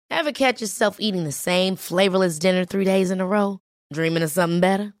Ever catch yourself eating the same flavorless dinner 3 days in a row? Dreaming of something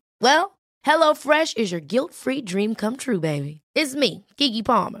better? Well, HelloFresh is your guilt-free dream come true, baby. It's me, Keke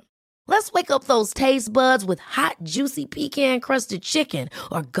Palmer. Let's wake up those taste buds with hot, juicy pecan-crusted chicken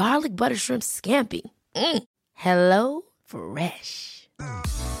or garlic butter shrimp scampi. Hello Fresh.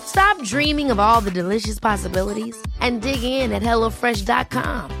 Stop dreaming of all the delicious possibilities and dig in at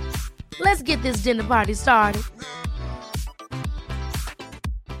HelloFresh.com. Let's get this dinner party started.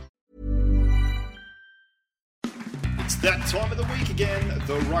 It's that time of the week again.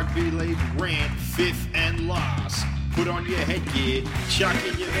 The Rugby League rant, fifth and last. Put on your headgear, chuck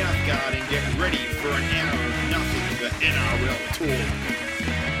in your mouthguard, and get ready for an hour of nothing but NRL talk.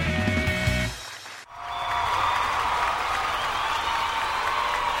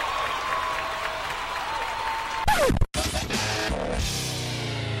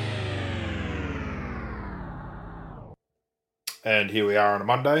 And here we are on a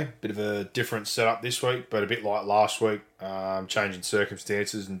Monday. Bit of a different setup this week, but a bit like last week. Changing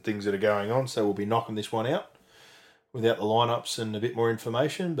circumstances and things that are going on. So we'll be knocking this one out without the lineups and a bit more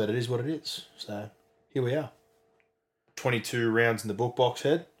information, but it is what it is. So here we are. 22 rounds in the book box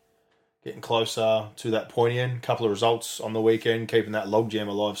head. Getting closer to that pointy end. Couple of results on the weekend, keeping that logjam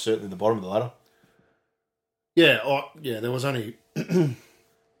alive, certainly at the bottom of the ladder. Yeah, there was only... it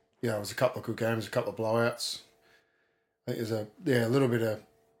was a couple of good games, a couple of blowouts. I think there's a little bit of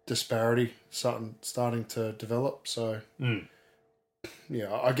disparity starting to develop. So,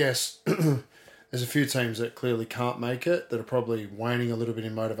 I guess there's a few teams that clearly can't make it that are probably waning a little bit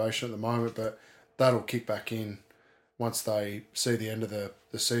in motivation at the moment, but that'll kick back in once they see the end of the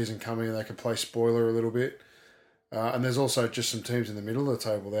season coming and they can play spoiler a little bit. And there's also just some teams in the middle of the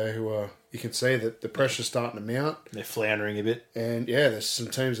table there who are, you can see that the pressure's starting to mount. They're floundering a bit. And there's some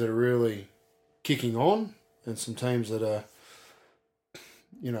teams that are really kicking on. And some teams that are,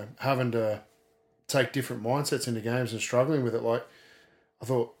 having to take different mindsets into games and struggling with it. Like, I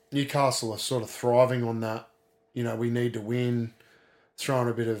thought Newcastle are sort of thriving on that, we need to win, throwing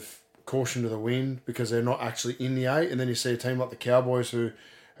a bit of caution to the wind because they're not actually in the 8. And then you see a team like the Cowboys who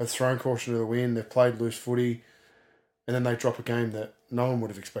have thrown caution to the wind, they've played loose footy, and then they drop a game that no one would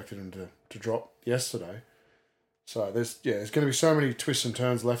have expected them to drop yesterday. So there's going to be so many twists and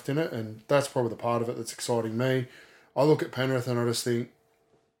turns left in it, and that's probably the part of it that's exciting me. I look at Penrith and I just think,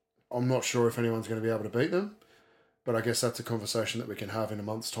 I'm not sure if anyone's going to be able to beat them, but I guess that's a conversation that we can have in a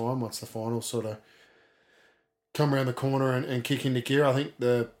month's time once the finals sort of come around the corner and kick into gear. I think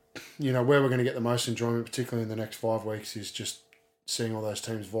where we're going to get the most enjoyment, particularly in the next 5 weeks, is just seeing all those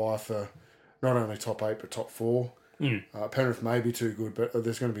teams vie for not only top 8 but top 4. Penrith may be too good, but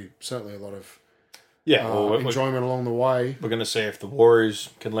there's going to be certainly a lot of enjoyment along the way. We're going to see if the Warriors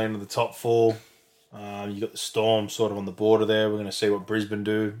can land in the top 4. You've got the Storm sort of on the border there. We're going to see what Brisbane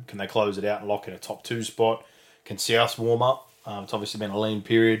do. Can they close it out and lock in a top 2 spot? Can South warm up? It's obviously been a lean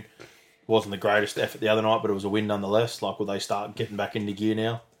period. It wasn't the greatest effort the other night, but it was a win nonetheless. Like, will they start getting back into gear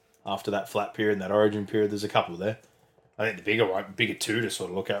now after that flat period and that origin period? There's a couple there. I think the bigger two to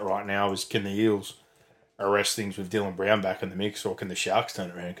sort of look at right now is, can the Eels arrest things with Dylan Brown back in the mix, or can the Sharks turn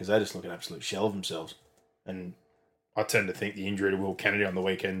it around? Because they just look an absolute shell of themselves. And I tend to think the injury to Will Kennedy on the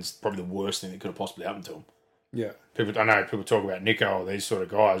weekend's probably the worst thing that could have possibly happened to him. Yeah. I know people talk about Nico or these sort of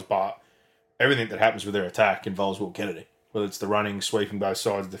guys, but everything that happens with their attack involves Will Kennedy. Whether it's the running, sweeping both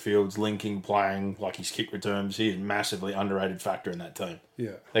sides of the fields, linking, playing, like his kick returns, he is a massively underrated factor in that team.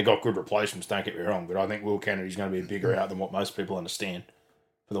 Yeah. They got good replacements, don't get me wrong, but I think Will Kennedy's going to be a bigger out than what most people understand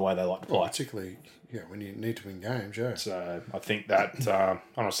for the way they like to play. Well, particularly, when you need to win games, yeah. So I think that, I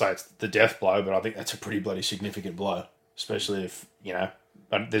don't want to say it's the death blow, but I think that's a pretty bloody significant blow, especially if,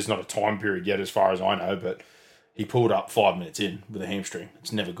 there's not a time period yet as far as I know, but he pulled up 5 minutes in with a hamstring.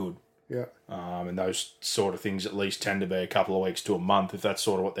 It's never good. Yeah. And those sort of things at least tend to be a couple of weeks to a month, if that's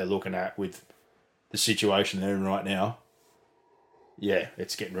sort of what they're looking at with the situation they're in right now. Yeah,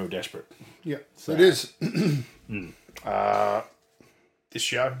 it's getting real desperate. Yeah, so it is. This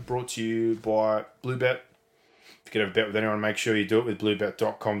show brought to you by Bluebet. If you could have a bet with anyone, make sure you do it with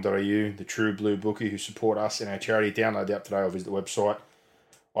bluebet.com.au, the true blue bookie who support us in our charity. Download the app today or visit the website.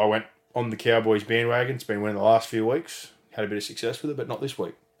 I went on the Cowboys bandwagon. It's been winning the last few weeks. Had a bit of success with it, but not this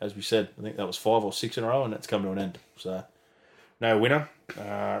week. As we said, I think that was 5 or 6 in a row, and that's come to an end. So, no winner.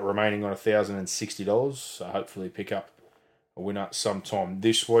 Remaining on $1,060. So, hopefully pick up a winner sometime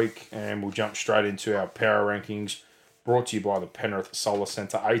this week. And we'll jump straight into our power rankings. Brought to you by the Penrith Solar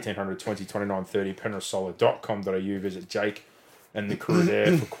Centre, 1800 20 29 30, penrithsolar.com.au. Visit Jake and the crew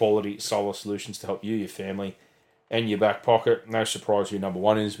there for quality solar solutions to help you, your family, and your back pocket. No surprise who number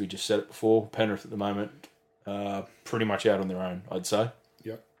one is. We just said it before. Penrith at the moment, pretty much out on their own, I'd say.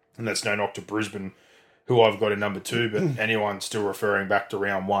 Yep. And that's no knock to Brisbane, who I've got in number 2, but anyone still referring back to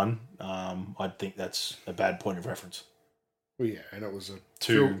round 1, I think that's a bad point of reference. Well, yeah, and it was a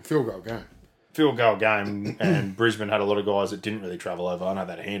Two- field goal game. Field goal game, and Brisbane had a lot of guys that didn't really travel over. I know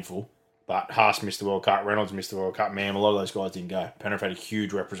they had a handful, but Haas missed the World Cup, Reynolds missed the World Cup, a lot of those guys didn't go. Penrith had a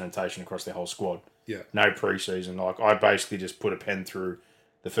huge representation across their whole squad. Yeah. No pre-season. Like, I basically just put a pen through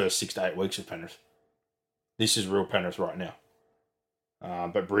the first 6 to 8 weeks of Penrith. This is real Penrith right now.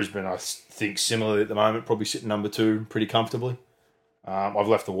 But Brisbane, I think, similarly at the moment, probably sitting number 2 pretty comfortably. I've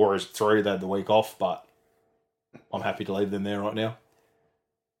left the Warriors at 3. They had the week off, but I'm happy to leave them there right now.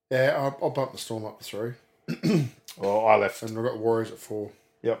 Yeah, I'll bump the Storm up to 3. Well, I left... And I've got the Warriors at 4.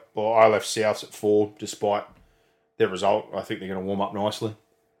 Yep. Well, I left Souths at 4, despite their result. I think they're going to warm up nicely.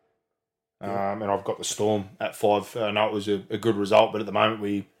 And I've got the Storm at 5. I know it was a good result, but at the moment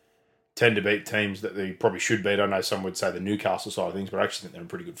we tend to beat teams that they probably should beat. I know some would say the Newcastle side of things, but I actually think they're in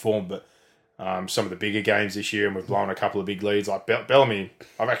pretty good form. But some of the bigger games this year, and we've blown a couple of big leads. Like Bellamy,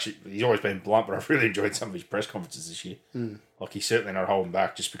 he's always been blunt, but I've really enjoyed some of his press conferences this year. Like, he's certainly not holding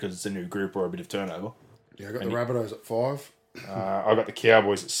back just because it's a new group or a bit of turnover. Yeah, I got the Rabbitohs at 5. I've got the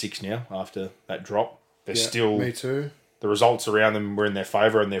Cowboys at 6 now after that drop. They're still... Me too. The results around them were in their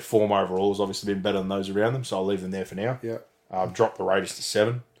favour, and their form overall has obviously been better than those around them, so I'll leave them there for now. Yeah. I've dropped the Raiders to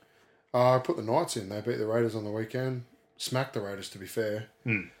 7. I put the Knights in. They beat the Raiders on the weekend. Smacked the Raiders, to be fair.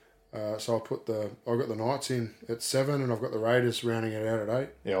 So I've got the Knights in at 7, and I've got the Raiders rounding it out at 8.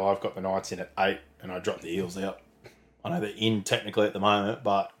 Yeah, well, I've got the Knights in at 8, and I dropped the Eels out. I know they're in technically at the moment,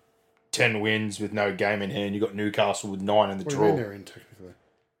 but 10 wins with no game in hand. You've got Newcastle with 9 in the What do draw. you mean they're in technically?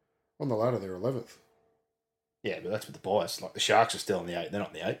 On the ladder, they're 11th. Yeah, but that's with the Buys. Like, the Sharks are still in the 8. They're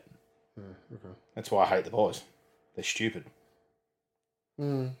not in the 8. Okay. That's why I hate the Buys. They're stupid.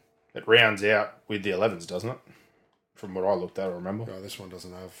 Mm. It rounds out with the 11s, doesn't it? From what I looked at, I remember. Oh, this one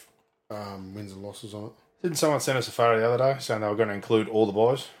doesn't have wins and losses on it. Didn't someone send us a photo the other day saying they were going to include all the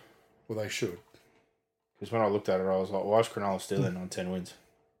Buys? Well, they should. Because when I looked at it, I was like, why is Cronulla still in on 10 wins?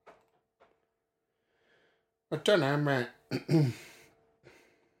 I don't know, mate.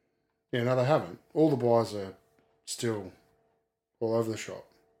 Yeah, no, they haven't. All the buys are still all over the shop.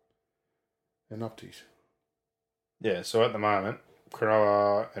 They're nupties. Yeah, so at the moment,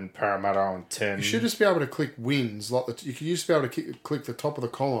 Cronulla and Parramatta on 10. You should just be able to click wins. You could just be able to click the top of the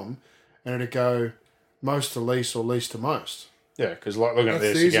column and it'd go most to least or least to most. Yeah, because like looking at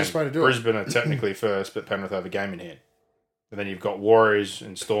That's this the easiest again, way to do it. Brisbane are technically first, but Penrith have a game in hand. And then you've got Warriors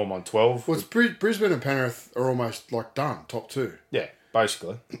and Storm on 12. Well, Brisbane and Penrith are almost like done, top 2. Yeah,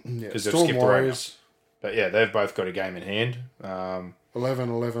 basically. Yeah, Because they've Storm skipped the Warriors, But yeah, they've both got a game in hand.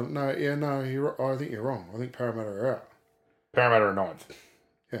 11. No, I think you're wrong. I think Parramatta are out. Parramatta are 9th.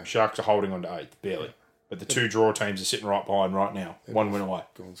 Yeah. Sharks are holding on to 8th, barely. But the 2 draw teams are sitting right behind right now. 1 win away.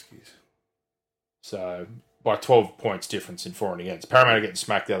 Gonskis. So, by 12 points difference in for and against. Parramatta getting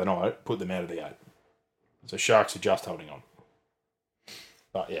smacked the other night, put them out of the 8. So, Sharks are just holding on.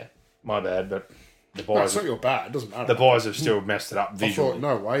 But yeah, my bad, but the No, it's Buys not your bad. It doesn't matter. the Buys have still messed it up I visually. thought,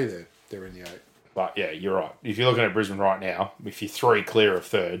 no way they're in the 8. But yeah, you're right. If you're looking at Brisbane right now, if you're 3 clear of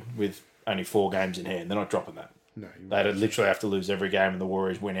 3rd with only 4 games in hand, they're not dropping that. No, They'd literally have to lose every game and the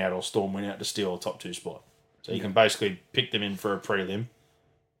Warriors win out or Storm win out to steal a top 2 spot. So you can basically pick them in for a prelim.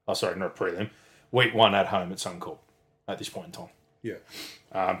 Oh, sorry, not a prelim. Week 1 at home at Suncorp at this point in time. Yeah.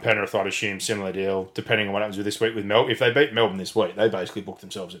 Penrith, I'd assume, similar deal, depending on what happens with this week with Melbourne. If they beat Melbourne this week, they basically book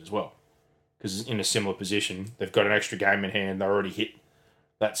themselves in as well. Because in a similar position, they've got an extra game in hand. They already hit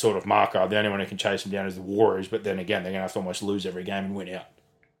that sort of marker. The only one who can chase them down is the Warriors, but then again, they're going to have to almost lose every game and win out.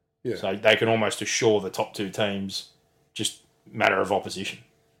 Yeah. So they can almost assure the top 2 teams just matter of opposition.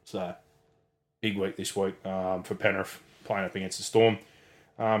 So big week this week for Penrith playing up against the Storm.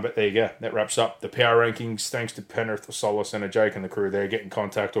 But there you go. That wraps up the power rankings. Thanks to Penrith, the Solar Centre, Jake and the crew there. Get in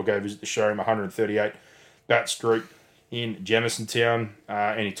contact or go visit the showroom, 138 Bat Street in Jamison Town.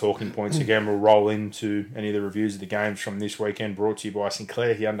 Any talking points again, we'll roll into any of the reviews of the games from this weekend, brought to you by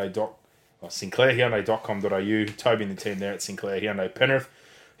sinclairhyundai.com.au. Toby and the team there at Sinclair Hyundai Penrith.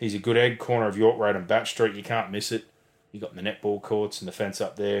 He's a good egg, corner of York Road and Bat Street. You can't miss it. You got the netball courts and the fence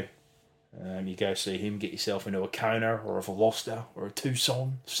up there. You go see him, get yourself into a Kona or a Veloster or a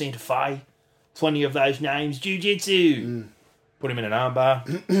Tucson, Santa Fe. Plenty of those names. Jiu-Jitsu. Put him in an armbar.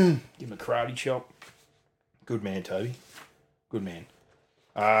 Give him a karate chop. Good man, Toby. Good man.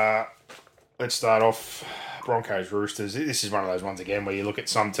 Let's start off Broncos Roosters. This is one of those ones again where you look at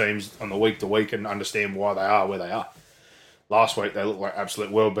some teams on the week to week and understand why they are where they are. Last week they looked like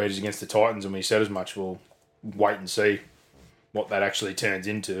absolute world beaters against the Titans, and we said as much. We'll wait and see what that actually turns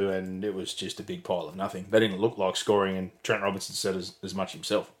into, and it was just a big pile of nothing. They didn't look like scoring, and Trent Robinson said as much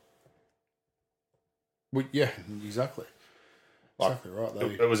himself. Yeah, exactly. Exactly right.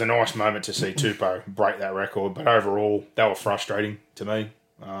 It was a nice moment to see Tupou break that record, but overall, they were frustrating to me.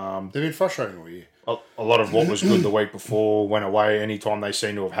 They've been frustrating all year. A lot of what was good the week before went away. Anytime they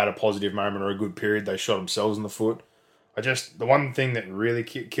seem to have had a positive moment or a good period, they shot themselves in the foot. The one thing that really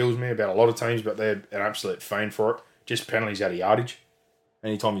kills me about a lot of teams, but they're an absolute fiend for it, just penalties out of yardage.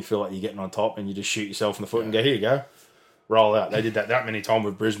 Anytime you feel like you're getting on top and you just shoot yourself in the foot and go, here you go, roll out. They did that many times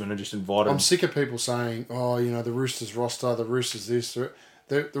with Brisbane and just invited. I'm sick of people saying, oh, the Roosters roster, the Roosters this.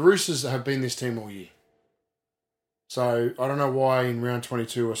 The Roosters have been this team all year. So I don't know why in round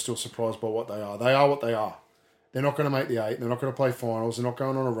 22 we're still surprised by what they are. They are what they are. They're not going to make the 8. They're not going to play finals. They're not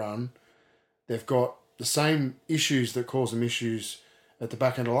going on a run. They've got the same issues that caused them issues at the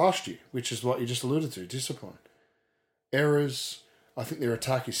back end of last year, which is what you just alluded to, discipline. Errors. I think their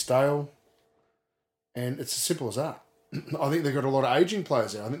attack is stale. And it's as simple as that. I think they've got a lot of ageing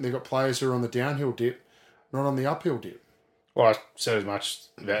players there. I think they've got players who are on the downhill dip, not on the uphill dip. Well, I said as much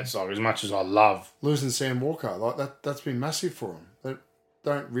as I love losing Sam Walker, that's been massive for them. They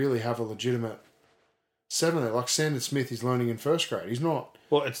don't really have a legitimate 7 there. Like Sandon Smith is learning in first grade. He's not.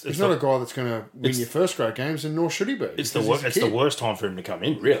 Well, he's not a guy that's going to win your first grade games, and nor should he be. It's the worst time for him to come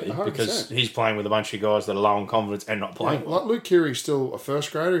in, really, 100%. Because he's playing with a bunch of guys that are low on confidence and not playing well. Like Luke Keary's still a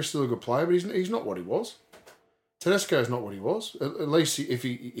first grader. He's still a good player, but he's not what he was. Tedesco's not what he was. At least if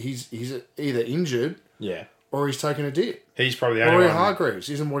he's either injured, or he's taken a dip. He's probably the only one. Hargreaves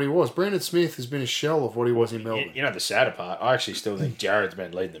isn't what he was. Brandon Smith has been a shell of what he was in Melbourne. You know the sadder part? I actually still think Jared's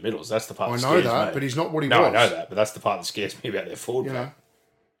been leading the middles. That's the part that scares me. But he's not what he was. No, I know that, but that's the part that scares me about their forward play.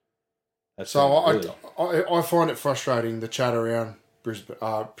 So I find it frustrating the chat around Brisbane,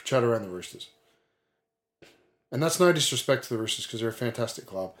 chat around the Roosters. And that's no disrespect to the Roosters because they're a fantastic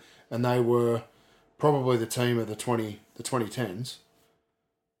club. And they were probably the team of the 2010s.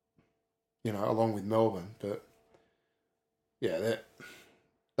 Along with Melbourne, but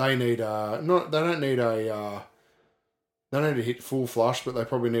they need they don't need to hit full flush, but they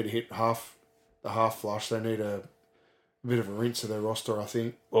probably need to hit the half flush. They need a bit of a rinse of their roster, I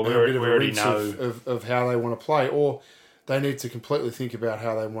think. Well, we already know of how they want to play, or they need to completely think about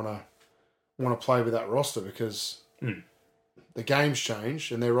how they want to play with that roster because the game's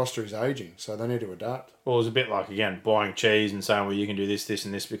changed and their roster is aging, so they need to adapt. Well, it was a bit like, again, buying cheese and saying, well, you can do this, this,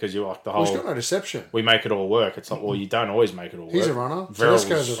 and this because you like the whole... Well, he's got no deception. We make it all work. It's like, well, you don't always make it all work. He's a runner.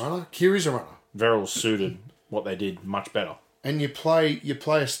 Tedesco's a runner. Kiri's a runner. Verrill suited what they did much better. And you play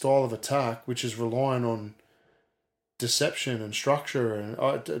a style of attack which is relying on deception and structure, and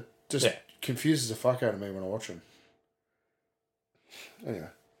it just confuses the fuck out of me when I watch him. Anyway.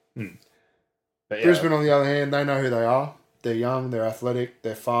 But Brisbane, on the other hand, they know who they are. They're young, they're athletic,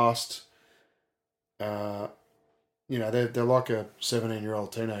 they're fast. They're like a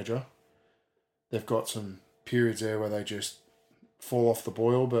 17-year-old teenager. They've got some periods there where they just fall off the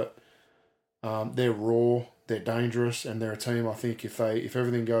boil, but they're raw, they're dangerous, and they're a team. I think if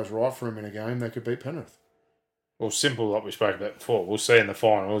everything goes right for them in a game, they could beat Penrith. Well, simple, like we spoke about before. We'll see in the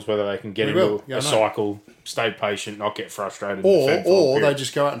finals whether they can get into a cycle, stay patient, not get frustrated. Or they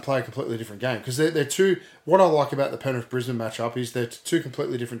just go out and play a completely different game. Because they're two... What I like about the Penrith-Brisbane matchup is they're two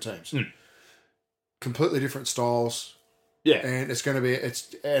completely different teams. Completely different styles. Yeah. And it's going to be...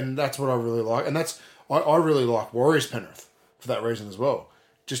 And that's what I really like. And that's... I really like Warriors-Penrith for that reason as well.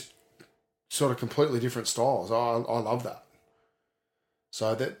 Just sort of completely different styles. I love that.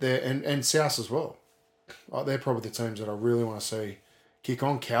 So they're... And South as well. They're probably the teams that I really want to see kick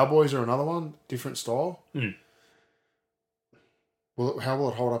on. Cowboys are another one, different style. Well, how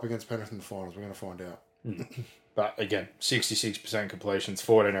will it hold up against Penrith in the finals? We're going to find out. But again, 66% completions,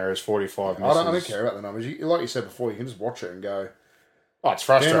 14 errors, 45 misses. I don't care about the numbers. Like you said before, you can just watch it and go, oh, it's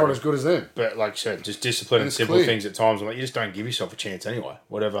frustrating. They're not as good as them. But like you said, just discipline and simple things at times. You just don't give yourself a chance anyway.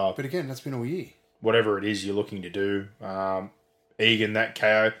 Whatever. But again, that's been all year. Whatever it is you're looking to do. Egan, that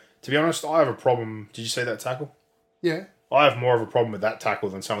KO. To be honest, I have a problem. Did you see that tackle? Yeah. I have more of a problem with that tackle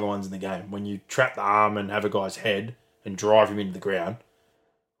than some of the ones in the game. When you trap the arm and have a guy's head and drive him into the ground.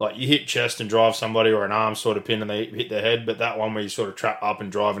 Like, you hit chest and drive somebody or an arm sort of pin and they hit their head, but that one where you sort of trap up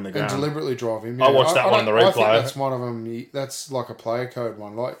and drive in the ground. And deliberately drive him. Yeah. I watched that one in the replay. I think that's one of them. That's like a player code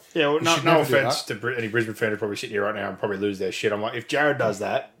one. Like, yeah, well, no offense to any Brisbane fan who probably sitting here right now and probably lose their shit. I'm like, if Jared does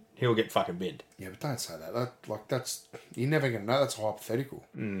that, he'll get fucking binned. Yeah, but don't say that. That's you're never going to know. That's hypothetical.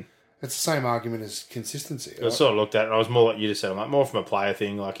 It's the same argument as consistency. I sort of looked at it and I was more like you just said. I'm like, more from a player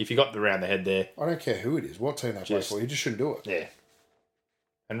thing. Like, if you got the round the head there. I don't care who it is, what team they play for. You just shouldn't do it. Yeah.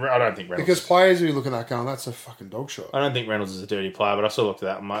 And I don't think Reynolds... Because players who look at that going, that's a fucking dog shot. I don't think Reynolds is a dirty player, but I still looked at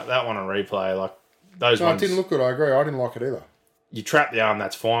that. I'm like, that one on replay, like, those ones... No, it didn't look good, I agree. I didn't like it either. you trap the arm,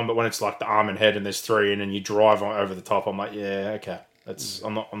 that's fine. But when it's like the arm and head and there's 3 in and you drive over the top, I'm like, yeah, okay.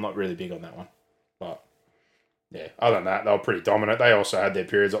 I'm not really big on that one. But yeah, other than that, they were pretty dominant. They also had their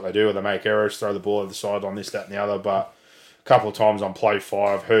periods like they do where they make errors, throw the ball over the sideline, this, that, and the other. But a couple of times on play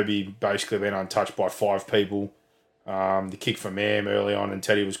 5, Herbie basically been untouched by 5 people. The kick for Mam early on, and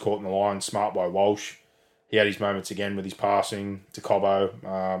Teddy was caught in the line, smart by Walsh. He had his moments again with his passing to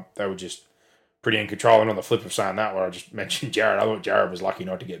Cobbo. They were just pretty in control. And on the flip of saying that, where I just mentioned Jared, I thought Jared was lucky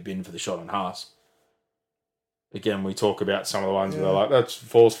not to get binned for the shot on Haas. Again, we talk about some of the ones where they're like, that's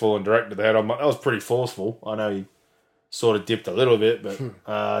forceful and direct to the head. I'm like, that was pretty forceful. I know he sort of dipped a little bit, but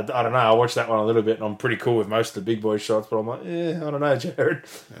I don't know. I watched that one a little bit, and I'm pretty cool with most of the big boy shots, but I'm like, I don't know, Jared.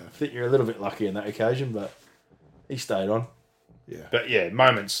 Yeah. I think you're a little bit lucky in that occasion, but he stayed on. Yeah. But yeah,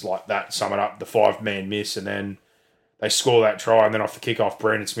 moments like that sum it up. The 5-man miss, and then they score that try, and then off the kickoff,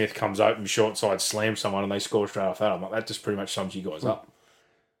 Brandon Smith comes open, short side, slams someone, and they score straight off that. I'm like, that just pretty much sums you guys up.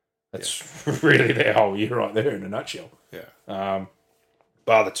 That's really their whole year right there in a nutshell. Yeah.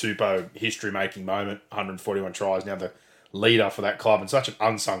 Bar the Tupou history-making moment, 141 tries, now the leader for that club, and such an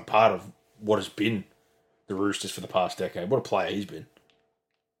unsung part of what has been the Roosters for the past decade. What a player he's been.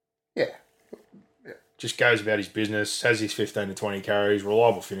 Yeah. Just goes about his business, has his 15 to 20 carries,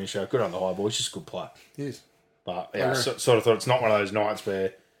 reliable finisher, good on the high ball. He's just a good player. He is. But yeah, I sort of thought it's not one of those nights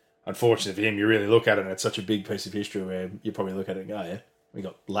where, unfortunately for him, you really look at it and it's such a big piece of history where you probably look at it and go, oh, yeah, we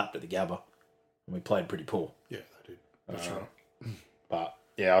got lapped at the Gabba and we played pretty poor. Yeah, they did. That's right. But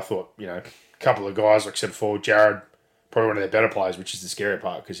yeah, I thought, a couple of guys, like I said before, Jared, probably one of their better players, which is the scary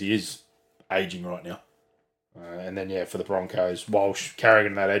part because he is aging right now. And then, for the Broncos, Walsh carrying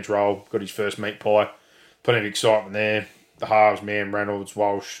in that edge role, got his first meat pie. Plenty of excitement there. The halves, Mam, Reynolds,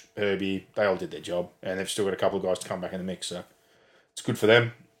 Walsh, Herbie, they all did their job. And they've still got a couple of guys to come back in the mix. So it's good for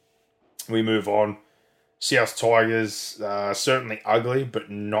them. We move on. South Tigers, certainly ugly,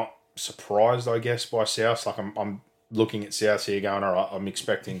 but not surprised, I guess, by South. Like I'm looking at South here going, all right, I'm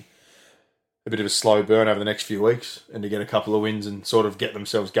expecting a bit of a slow burn over the next few weeks and to get a couple of wins and sort of get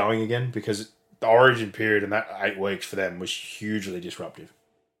themselves going again because the origin period in that 8 weeks for them was hugely disruptive.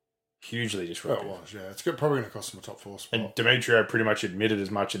 Hugely disruptive. Oh, it was, yeah. It's probably going to cost them a top 4 spot. And Demetrio pretty much admitted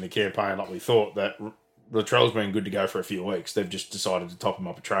as much in the campaign like we thought that Latrell's been good to go for a few weeks. They've just decided to top him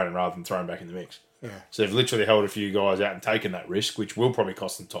up a training rather than throw him back in the mix. Yeah. So they've literally held a few guys out and taken that risk, which will probably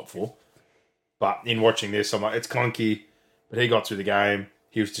cost them top 4. But in watching this, I'm like, it's clunky, but he got through the game.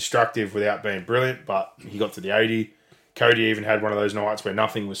 He was destructive without being brilliant, but he got to the 80. Cody even had one of those nights where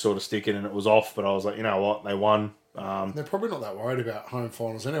nothing was sort of sticking and it was off, but I was like, you know what, they won. They're probably not that worried about home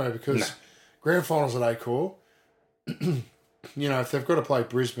finals anyway because grand finals at Accor, if they've got to play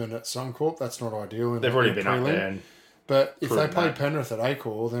Brisbane at Suncorp, that's not ideal. They've already been up there. But if they play Penrith at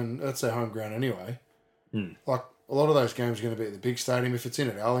Accor, then that's their home ground anyway. Like, a lot of those games are going to be at the big stadium. If it's in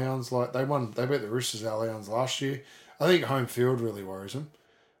at Allianz, like they beat the Roosters at Allianz last year. I think home field really worries them.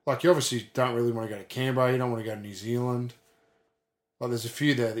 Like, you obviously don't really want to go to Canberra. You don't want to go to New Zealand. Like, there's a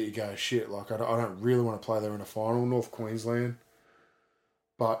few there that you go, shit, like, I don't really want to play there in a final. North Queensland.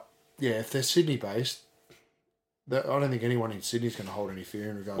 But, yeah, if they're Sydney-based, I don't think anyone in Sydney's going to hold any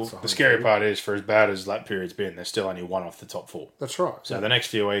fear in regards to home the scary field. part is, for as bad as that period's been, they're still only one off the top 4. That's right. So the next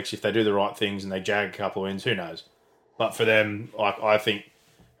few weeks, if they do the right things and they jag a couple of wins, who knows? But for them, like I think,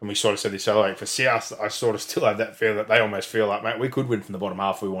 and we sort of said this other week, for South, I sort of still have that feel that they almost feel like, mate, we could win from the bottom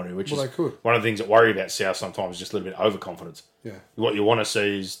half if we want to, which Well, is they could. one of the things that worry about South sometimes, is just a little bit of overconfidence. Yeah. What you want to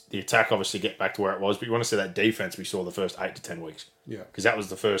see is the attack obviously get back to where it was, but you want to see that defence we saw the first 8 to 10 weeks. Yeah. Because that was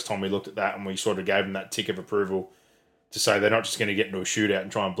the first time we looked at that and we sort of gave them that tick of approval to say they're not just going to get into a shootout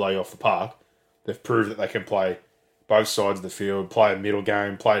and try and blow you off the park. They've proved that they can play both sides of the field, play a middle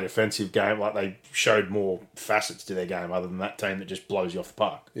game, play a defensive game. Like, they showed more facets to their game other than that team that just blows you off the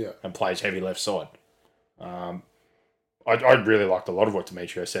park and plays heavy left side. I really liked a lot of what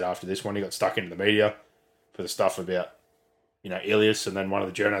Demetrio said after this one. He got stuck into the media for the stuff about, Ilias, and then one of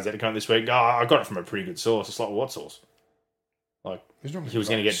the journalists had to come this week. Oh, I got it from a pretty good source. It's like, well, what source? Like, he was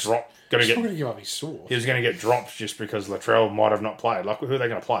going to get dropped. He's not going to give up his source. He was going to get dropped just because Latrell might have not played. Like, who are they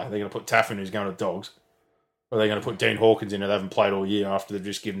going to play? Are they going to put Taffin, who's going to Dogs? Or are they going to put Dean Hawkins in, who they haven't played all year after they've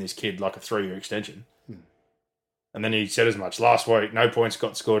just given this kid like a 3-year extension? And then he said as much. Last week, no points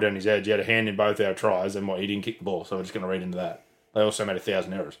got scored down his edge. He had a hand in both our tries, and he didn't kick the ball. So we're just going to read into that. They also made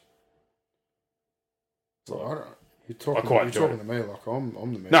 1,000 errors. So I don't. You're talking to me like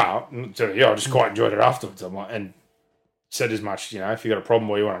I'm the man. No, I just quite enjoyed it afterwards. I'm like, and said as much. If you got a problem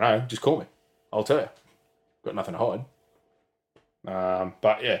or you want to know, just call me. I'll tell you. Got nothing to hide.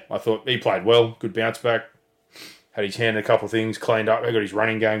 But yeah, I thought he played well. Good bounce back. Had his hand in a couple of things, cleaned up. He got his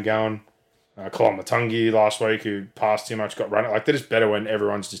running game going. Colin Matungi last week, who passed too much, got run. Like, they're just better when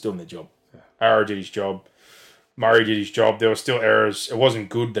everyone's just doing their job. Arrow did his job. Murray did his job. There were still errors. It wasn't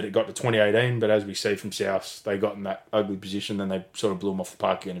good that it got to 2018, but as we see from South, they got in that ugly position, then they sort of blew them off the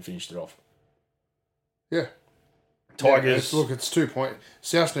park again and finished it off. Yeah. Tigers. Yeah, look, it's 2 points.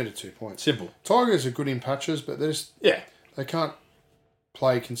 South needed 2 points. Simple. Tigers are good in patches, but Yeah. they can't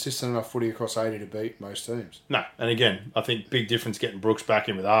play consistent enough footy across 80 to beat most teams. No, and again, I think big difference getting Brooks back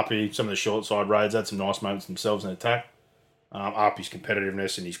in with Arpey. Some of the short side raids had some nice moments themselves in attack. Arpey's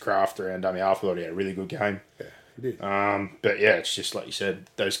competitiveness and his craft around dummy half, I thought he had a really good game. Yeah, he did. But yeah, it's just like you said,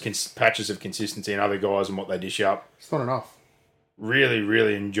 those patches of consistency and other guys and what they dish up. It's not enough. Really,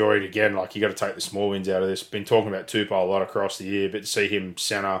 really enjoyed again. Like, you got to take the small wins out of this. Been talking about Tupou a lot across the year, but to see him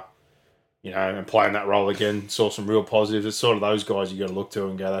centre, and playing that role again, saw some real positives. It's sort of those guys you got to look to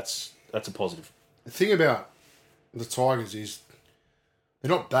and go, that's a positive. The thing about the Tigers is they're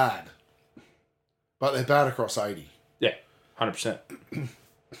not bad, but they're bad across 80. Yeah, 100%.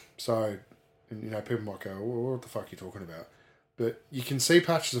 So, people might go, well, what the fuck are you talking about? But you can see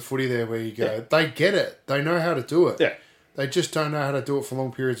patches of footy there where you go, they get it. They know how to do it. Yeah. They just don't know how to do it for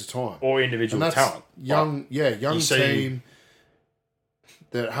long periods of time. Or individual talent. Young team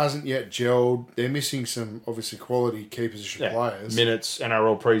that hasn't yet gelled. They're missing some, obviously, quality key position players. Minutes,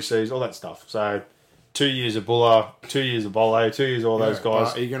 NRL pre-season, all that stuff. So, 2 years of Buller, 2 years of Bolle, 2 years of all those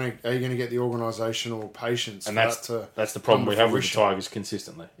guys. Are you gonna get the organisational patience? And that's the problem we have with the Tigers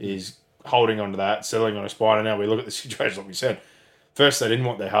consistently, is holding on to that, settling on a spine. And now we look at the situation, like we said. First, they didn't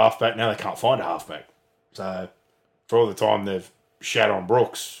want their halfback. Now they can't find a halfback. So, for all the time they've shat on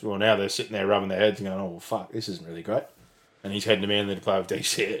Brooks, well, now they're sitting there rubbing their heads and going, oh, well, fuck, this isn't really great. And he's heading to Manly to play with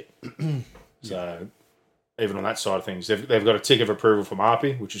DC. So, even on that side of things, they've got a tick of approval from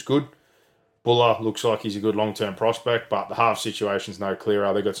Arpey, which is good. Buller looks like he's a good long-term prospect, but the half situation's no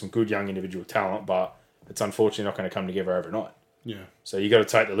clearer. They've got some good young individual talent, but it's unfortunately not going to come together overnight. Yeah. So you got to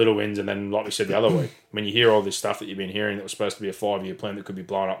take the little wins, and then, like we said the other week, when you hear all this stuff that you've been hearing that was supposed to be a 5-year plan that could be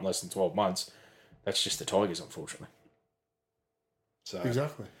blown up in less than 12 months, that's just the Tigers, unfortunately. So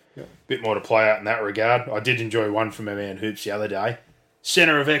exactly. Yeah. Bit more to play out in that regard. I did enjoy one from my man Hoops the other day.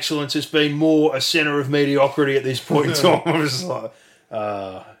 Centre of excellence has been more a centre of mediocrity at this point in time. I was like,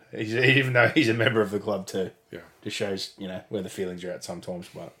 even though he's a member of the club too. Yeah. Just shows, where the feelings are at sometimes.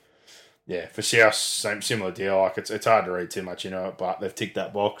 But yeah, for South, similar deal. Like, it's hard to read too much into it, but they've ticked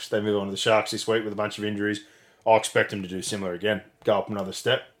that box. They move on to the Sharks this week with a bunch of injuries. I expect them to do similar again, go up another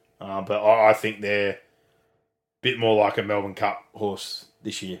step. But I think they're a bit more like a Melbourne Cup horse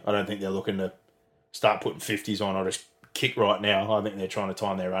this year. I don't think they're looking to start putting 50s on or just kick right now. I think they're trying to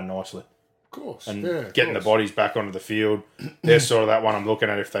time their run nicely. Of course. And yeah, getting the bodies back onto the field. They're sort of that one I'm looking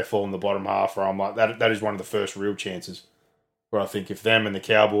at if they fall in the bottom half, where I'm like, that is one of the first real chances. Where I think if them and the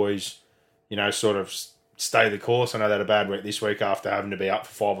Cowboys, sort of stay the course. I know they had a bad week this week after having to be up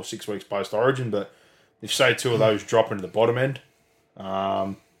for 5 or 6 weeks post-Origin, but if, say, 2 of those drop into the bottom end,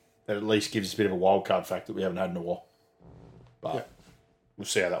 that at least gives us a bit of a wild card fact that we haven't had in a while. But we'll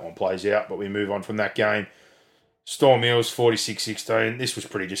see how that one plays out. But we move on from that game. Storm Eels 46-16. This was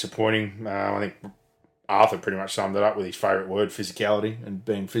pretty disappointing. I think Arthur pretty much summed it up with his favourite word, physicality, and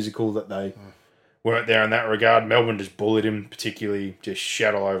being physical, that they weren't there in that regard. Melbourne just bullied him, particularly just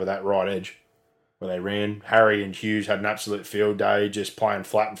shat all over that right edge where they ran. Harry and Hughes had an absolute field day, just playing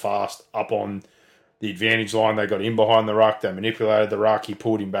flat and fast up on the advantage line. They got in behind the ruck. They manipulated the ruck. He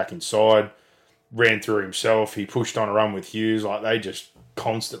pulled him back inside, ran through himself. He pushed on a run with Hughes. Like, they just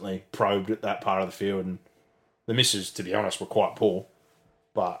constantly probed at that part of the field. And the misses, to be honest, were quite poor.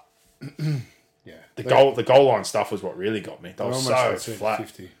 But the goal line stuff was what really got me. They were so flat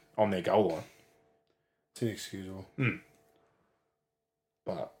 50 on their goal line. It's inexcusable.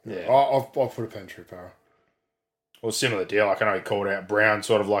 But yeah, I'll put a pen through Para. Well, similar deal. Like, I know he called out Brown,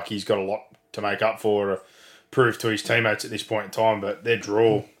 sort of like he's got a lot to make up for, to prove to his teammates at this point in time. But their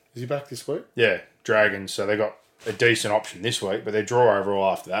draw, is he back this week? Yeah, Dragons. So they got a decent option this week, but their draw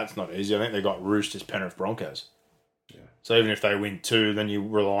overall after that's not easy. I think they got Roosters, Penrith, Broncos. Yeah. So even if they win 2, then you're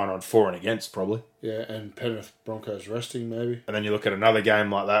relying on 4 and against probably. Yeah, and Penrith, Broncos resting maybe. And then you look at another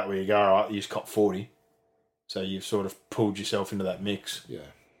game like that where you go, all right, you just caught 40. So you've sort of pulled yourself into that mix. Yeah.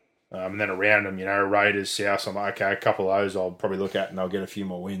 And then around them, Raiders, South, I'm like, okay, a couple of those I'll probably look at and they'll get a few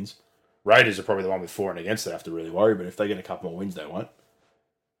more wins. Raiders are probably the one with 4 and against that I have to really worry, but if they get a couple more wins, they won't.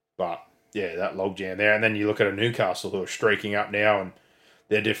 But, yeah, that logjam there. And then you look at a Newcastle who are streaking up now and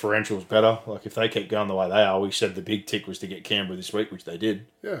their differential's better. Like, if they keep going the way they are, we said the big tick was to get Canberra this week, which they did.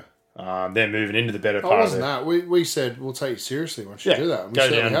 Yeah. They're moving into the better part of it. That. We said we'll take it seriously once you do that. And go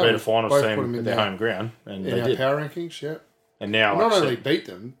down and beat a finals team at their home ground. And in they our did. power rankings, yeah. And now, not only beat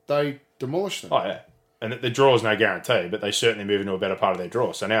them, they demolish them. Oh, yeah. And the draw is no guarantee, but they certainly move into a better part of their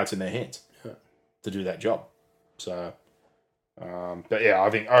draw. So now it's in their hands to do that job. So, but yeah, I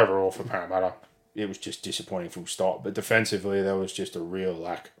think overall for Parramatta, it was just disappointing full stop. But defensively, there was just a real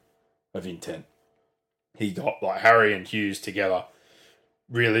lack of intent. He got like Harry and Hughes together.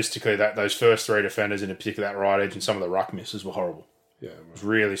 Realistically, those first three defenders, in particular that right edge and some of the ruck misses were horrible. Yeah, It was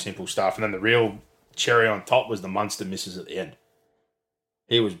really simple stuff. And then the real cherry on top was the Munster misses at the end.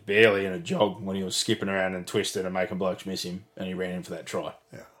 He was barely in a jog when he was skipping around and twisting and making blokes miss him, and he ran in for that try.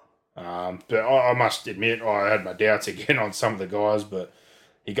 Yeah. But I must admit, I had my doubts again on some of the guys, but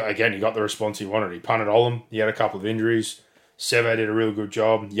he got the response he wanted. He punted Olam. He had a couple of injuries. Seve did a really good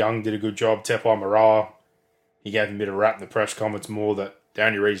job. Young did a good job. Tepai Marawa, he gave him a bit of rap in the press comments more that the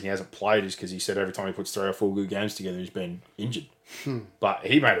only reason he hasn't played is because he said every time he puts 3 or 4 good games together, he's been injured. But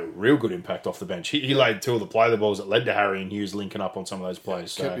he made a real good impact off the bench. He laid 2 of the play balls that led to Harry and Hughes linking up on some of those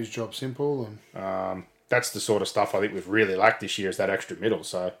plays. Kept his job simple. And That's the sort of stuff I think we've really lacked this year is that extra middle.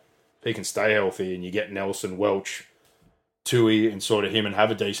 So if he can stay healthy and you get Nelson, Welch, Tui and sort of him and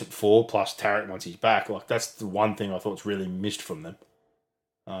have a decent 4 plus Tarek once he's back, like that's the one thing I thought's really missed from them.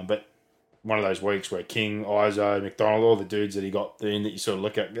 But one of those weeks where King, Iso, McDonald, all the dudes that he got in that you sort of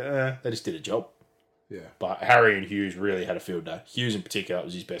look at, they just did a job. yeah, But Harry and Hughes really had a field day. Hughes in particular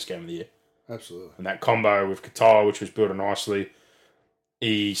was his best game of the year. absolutely. And that combo with Qatar, which was built nicely,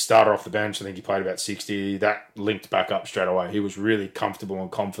 he started off the bench. I think he played about 60. That linked back up straight away. He was really comfortable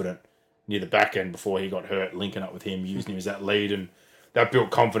and confident near the back end before he got hurt, linking up with him, using him as that lead. And that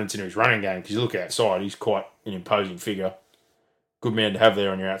built confidence into his running game because you look outside, he's quite an imposing figure. Good man to have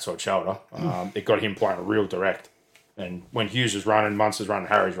there on your outside shoulder. It got him playing real direct. And when Hughes is running, Munster's running,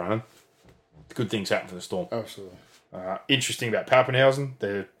 Harry's running, good things happen for the Storm. Absolutely. Interesting about Pappenhausen.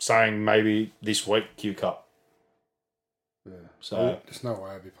 They're saying maybe this week Q Cup. Yeah. So there's no way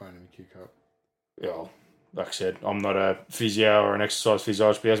I'd be playing in the Q Cup. yeah, like I said, I'm not a physio or an exercise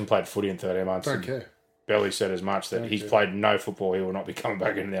physiologist, but he hasn't played footy in 13 months. Don't care. Belly said as much that Don't he's care. played no football. He will not be coming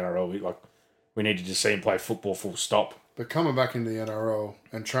back into the NRL. We need to just see him play football full stop. But coming back into the NRL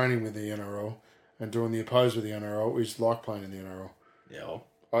and training with the NRL and doing the oppose with the NRL is like playing in the NRL. Yeah.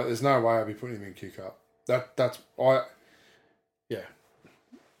 There's no way I'd be putting him in Q Cup.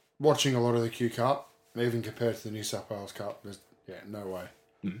 Watching a lot of the Q Cup, even compared to the New South Wales Cup, there's no way.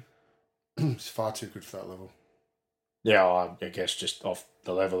 It's far too good for that level. Yeah, I guess just off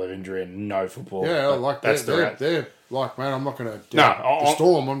the level of injury and no football. Yeah, like that's they're like, man, I'm not going to No,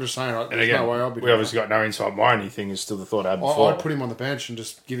 Storm. I'm just saying, And there's again, no way I'll be. we obviously got no inside my only thing is still the thought I had before. I'd put him on the bench and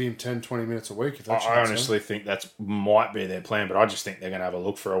just give him 10, 20 minutes a week. If that's I honestly think that might be their plan, but I just think they're going to have a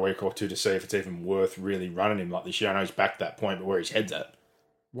look for a week or two to see if it's even worth really running him like this year. I know he's back to that point, but where his head's at.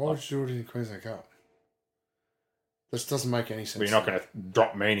 Why would you do it in the Queensland Cup? This doesn't make any sense. But you're not going to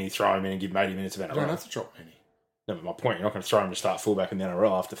drop Meaney, throw him in and give him 80 minutes of NRL. You don't have to drop many. No, but my point, you're not going to throw him to start fullback in the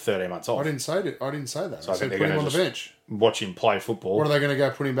NRL after 13 months off. I didn't say that. So I I said think put they're him on the gonna bench. Watch him play football. What are they going to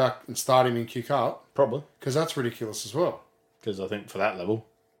go put him back and start him in Q Cup? Probably. Because that's ridiculous as well. Because I think for that level,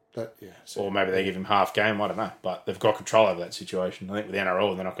 So or maybe they give him half game, I don't know. But they've got control over that situation. I think with the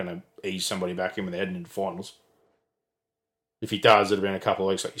NRL, they're not going to ease somebody back in when they're heading into finals. If he does, it'll be in a couple of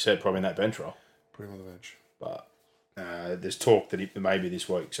weeks, like you said, probably in that bench role. put him on the bench. But there's talk that it may be this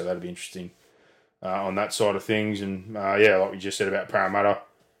week, so that'll be interesting on that side of things. And like we just said about Parramatta,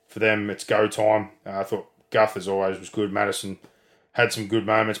 for them it's go time. I thought Guth, as always, was good. Madison had some good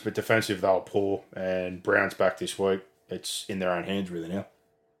moments, but defensive they were poor. And Brown's back this week. It's in their own hands really now.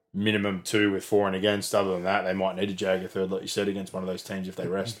 Minimum 2 with 4 and against. Other than that, they might need to jag a third, like you said, against one of those teams if they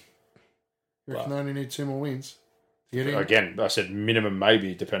rest. You reckon they only need 2 more wins to get in? Again, I said minimum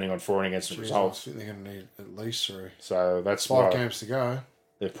maybe, depending on for and against the Jeez, results. I think they're going to need at least 3. So that's 5 why games to go.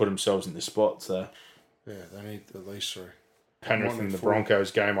 they've put themselves in this spot. So Yeah, they need at least 3. Penrith and the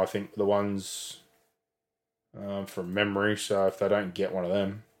Broncos game, I think, the ones from memory. So if they don't get one of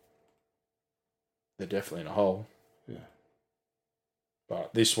them, they're definitely in a hole. Yeah.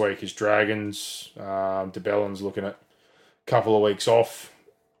 But this week is Dragons. DeBellin's looking at a couple of weeks off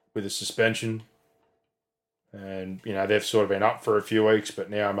with a suspension. And, they've sort of been up for a few weeks, but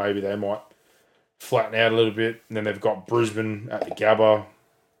now maybe they might flatten out a little bit. And then they've got Brisbane at the Gabba,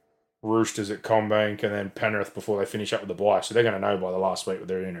 Roosters at Combank, and then Penrith before they finish up with the bye. So they're going to know by the last week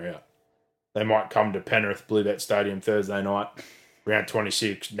whether they're in or out. They might come to Penrith Bluebet Stadium Thursday night, round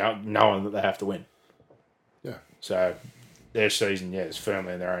 26, knowing that they have to win. Yeah. So their season, is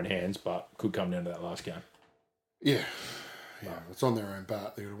firmly in their own hands, but could come down to that last game. Yeah. Yeah, it's on their own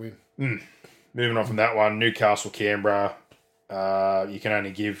bat. They're going to win. Moving on from that one, Newcastle, Canberra. You can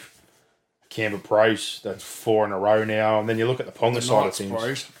only give Canberra Praise, that's 4 in a row now. And then you look at the Ponga side of Knights things.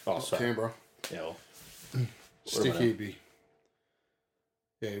 Praise, Oh, not sorry. Canberra. Yeah, well, Sticky would be...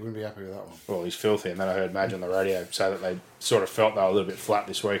 Yeah, he wouldn't be happy with that one. well, he's filthy. And then I heard Madge on the radio say that they sort of felt they were a little bit flat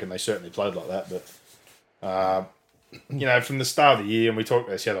this week, and they certainly played like that. But, you know, from the start of the year, and we talked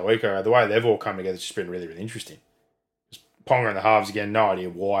about this the other week, the way they've all come together has just been really, really interesting. Ponga in the halves again, no idea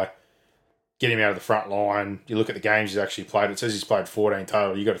why. Get him out of the front line. You look at the games he's actually played. It says he's played 14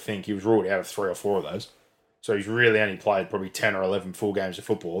 total. You got to think he was ruled out of 3 or 4 of those. So he's really only played probably 10 or 11 full games of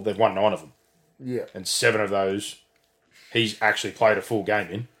football. They've won 9 of them. Yeah. And 7 of those, he's actually played a full game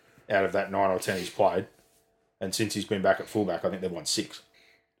in out of that 9 or 10 he's played. And since he's been back at fullback, I think they've won 6.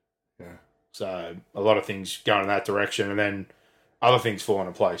 Yeah. So a lot of things going in that direction. And then other things fall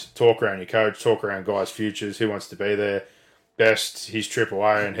into place. Talk around your coach, talk around guys' futures, who wants to be there. Best, his trip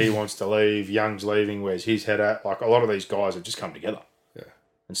away and he wants to leave. Young's leaving, where's his head at? Like, a lot of these guys have just come together. Yeah.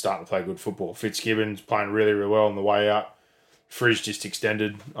 And starting to play good football. Fitzgibbon's playing really, really well on the way up. Frizz just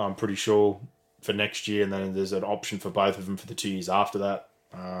extended, I'm pretty sure, for next year, and then there's an option for both of them for the 2 years after that.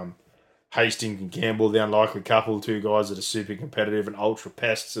 Hastings and Campbell, the unlikely couple, 2 guys that are super competitive and ultra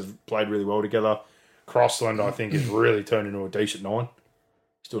pests, have played really well together. Crossland, I think, has really turned into a decent 9.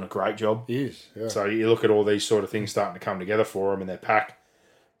 He's doing a great job. He is, yeah. So you look at all these sort of things starting to come together for them, and their pack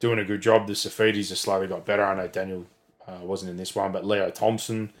doing a good job. The Safidis have slowly got better. I know Daniel wasn't in this one, but Leo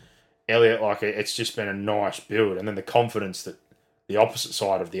Thompson, Elliot, like, it's just been a nice build. And then the confidence that the opposite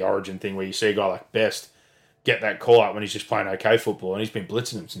side of the Origin thing, where you see a guy like Best get that call out when he's just playing okay football, and he's been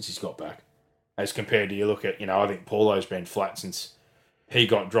blitzing them since he's got back. As compared to, you look at, I think Paulo's been flat since he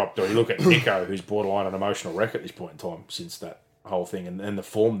got dropped, or you look at Nico, who's borderline an emotional wreck at this point in time since that whole thing, and the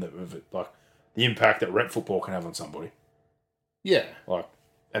form that of it, like the impact that rep football can have on somebody. Yeah. Like,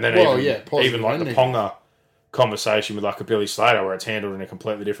 and then positive even like the ending. Ponga conversation with like a Billy Slater, where it's handled in a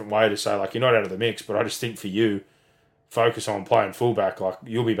completely different way, to say, like, you're not out of the mix, but I just think for you, focus on playing fullback. Like,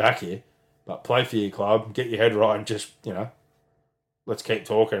 you'll be back here, but play for your club, get your head right, and just, let's keep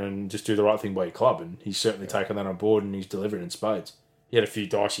talking and just do the right thing by your club. And he's certainly taken that on board, and he's delivered in spades. He had a few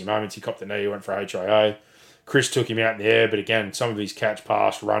dicey moments. He copped the knee, he went for HIA. Chris took him out in the air, but again, some of his catch,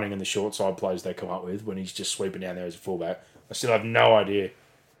 pass, running, and the short side plays they come up with when he's just sweeping down there as a fullback. I still have no idea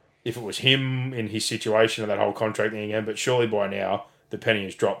if it was him in his situation or that whole contract thing again, but surely by now the penny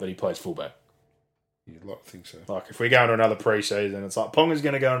has dropped that he plays fullback. You'd like to think so. Like, if we go into another pre-season, it's like Ponga's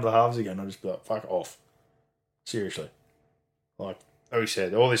going to go into the halves again. I'll just be like, fuck off. Seriously. Like we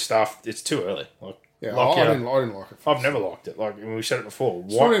said, all this stuff, it's too early. Like, Yeah, like, I didn't like it. I've never liked it. Like, we said it before.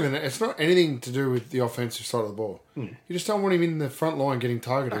 It's not anything to do with the offensive side of the ball. You just don't want him in the front line getting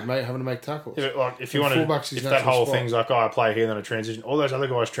targeted, having to make tackles. Yeah, but like, if you And want fullback's to, his if that natural whole spot. thing's like, I play here, then I transition. All those other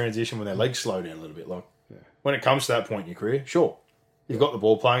guys transition when their legs slow down a little bit. Like, when it comes to that point in your career, sure, you've got the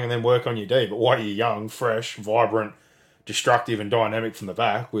ball playing, and then work on your D. But while you're young, fresh, vibrant, destructive, and dynamic from the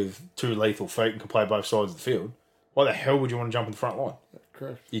back with 2 lethal feet and can play both sides of the field, why the hell would you want to jump in the front line?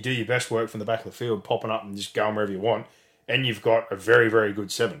 Correct. You do your best work from the back of the field, popping up and just going wherever you want, and you've got a very, very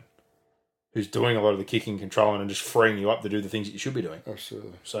good 7 who's doing a lot of the kicking, controlling, and just freeing you up to do the things that you should be doing.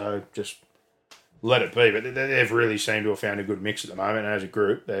 Absolutely. So just let it be. But they've really seemed to have found a good mix at the moment, and as a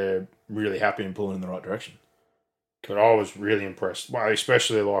group, they're really happy and pulling in the right direction. But I was really impressed, well,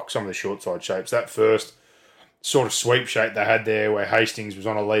 especially like some of the short side shapes. That first sort of sweep shape they had there, where Hastings was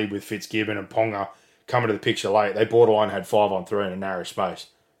on a lead with Fitzgibbon and Ponga coming to the picture late. They borderline had 5-on-3 in a narrow space,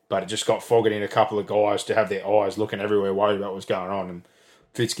 but it just got fogged in a couple of guys to have their eyes looking everywhere, worried about what's going on. And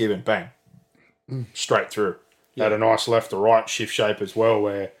Fitzgibbon, bang, straight through. They had a nice left to right shift shape as well,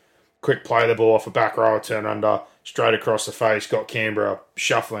 where quick play the ball off a back row, turn under, straight across the face, got Canberra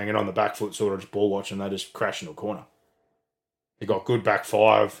shuffling and on the back foot, sort of just ball watching. They just crashed into a corner. They got good back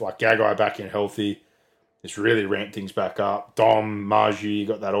 5, like Gagai back in healthy. It's really ramped things back up. Dom, Margie, you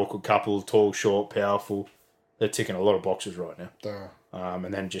got that awkward couple, tall, short, powerful. They're ticking a lot of boxes right now.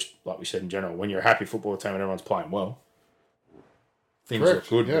 And then just, like we said in general, when you're a happy football team and everyone's playing well, things look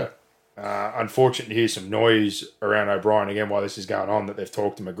good. Yeah. But, unfortunate to hear some noise around O'Brien again while this is going on, that they've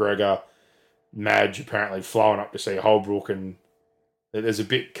talked to McGregor, Madge apparently flowing up to see Holbrook, and there's a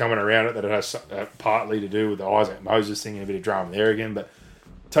bit coming around it that it has partly to do with the Isaac Moses thing and a bit of drama there again, but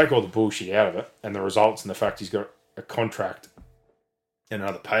take all the bullshit out of it and the results and the fact he's got a contract and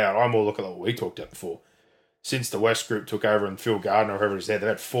another payout. I'm more looking at what we talked about before. Since the West Group took over and Phil Gardner or whoever is there, they've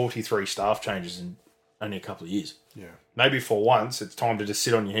had 43 staff changes in only a couple of years. Yeah. Maybe for once, it's time to just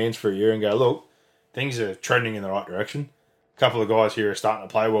sit on your hands for a year and go, look, things are trending in the right direction. A couple of guys here are starting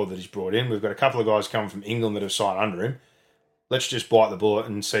to play well that he's brought in. We've got a couple of guys coming from England that have signed under him. Let's just bite the bullet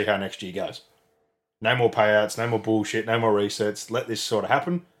and see how next year goes. No more payouts, no more bullshit, no more resets. Let this sort of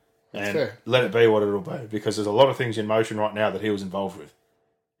happen, And fair. let it be what it'll be, because there's a lot of things in motion right now that he was involved with.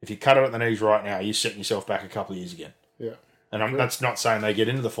 If you cut it at the knees right now, you're setting yourself back a couple of years again. Yeah. And that's not saying they get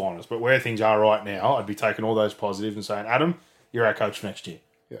into the finals, but where things are right now, I'd be taking all those positives and saying, Adam, you're our coach for next year.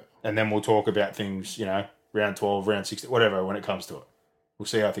 Yeah. And then we'll talk about things, round 12, round 16, whatever, when it comes to it. We'll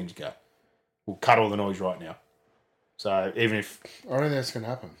see how things go. We'll cut all the noise right now. So even if... I don't think that's going to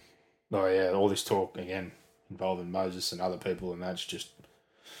happen. Oh, yeah, all this talk, again, involving Moses and other people, and that's just...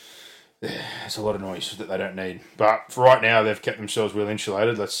 It's a lot of noise that they don't need. But for right now, they've kept themselves well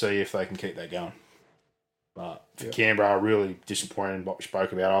insulated. Let's see if they can keep that going. But for Canberra, really disappointed in what we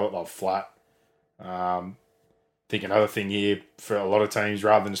spoke about. I thought they were flat. I think another thing here for a lot of teams,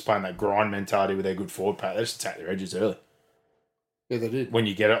 rather than just playing that grind mentality with their good forward pack, they just attack their edges early. Yeah, they did. When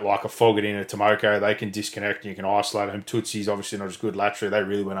you get it, like a Foggett in a Tomoko, they can disconnect and you can isolate them. Tootsie's obviously not as good laterally. They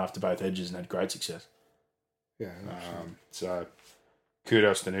really went after both edges and had great success. Yeah. So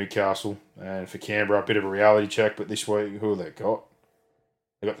kudos to Newcastle. And for Canberra, a bit of a reality check, but this week, who have they got?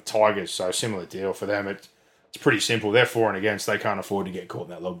 They got the Tigers, so similar deal. For them, it's pretty simple. They're for and against. They can't afford to get caught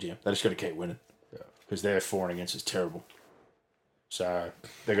in that logjam. They just got to keep winning. Because their for and against is terrible. So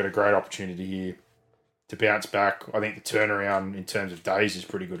they've got a great opportunity here to bounce back. I think the turnaround in terms of days is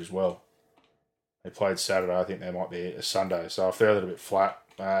pretty good as well. They played Saturday. I think they might be a Sunday. So if they're a little bit flat,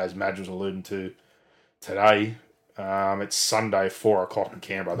 as Madge was alluding to today, it's Sunday, 4 o'clock in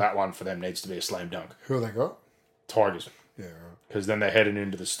Canberra. That one for them needs to be a slam dunk. Who have they got? Tigers. Yeah, right. Because then they're heading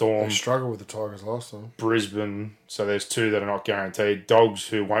into the Storm. They struggled with the Tigers last time. Brisbane. So there's 2 that are not guaranteed. Dogs,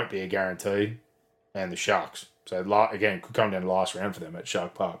 who won't be a guarantee. And the Sharks. So, again, could come down to the last round for them at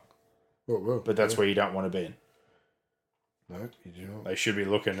Shark Park. Well, But that's where you don't want to be in. No, you do not. They should be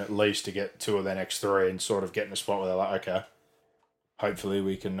looking at least to get 2 of their next 3 and sort of get in a spot where they're like, okay, hopefully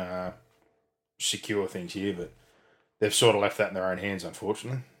we can secure things here. But they've sort of left that in their own hands,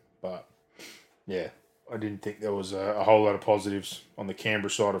 unfortunately. But, yeah, I didn't think there was a whole lot of positives on the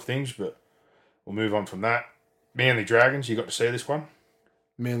Canberra side of things. But we'll move on from that. Manly Dragons, you got to see this one?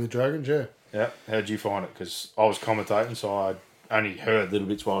 Manly Dragons, yeah. Yeah, how'd you find it? Because I was commentating, so I only heard little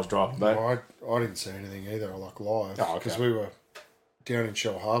bits while I was driving back. No, I didn't see anything either, like live, because okay. we were down in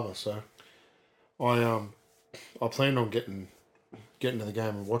Shell Harbour. So I planned on getting to the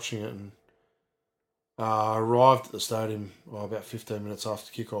game and watching it, and arrived at the stadium about 15 minutes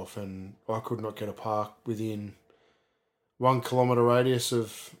after kickoff, and I could not get a park within 1 kilometre radius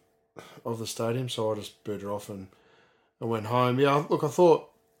of the stadium, so I just booted off and I went home. Yeah, look, I thought,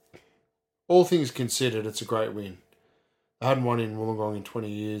 all things considered, it's a great win. They hadn't won in Wollongong in 20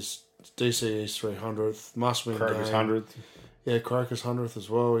 years. It's DCE's 300th. Must win Croker's game. 100th. Yeah, Croker's 100th as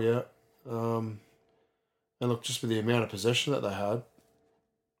well, yeah. And look, just with the amount of possession that they had,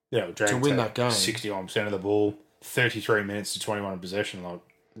 Yeah, to win that game. 61% of the ball, 33 minutes to 21 in possession. Like,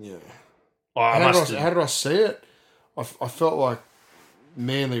 yeah. I How did I see it? I felt like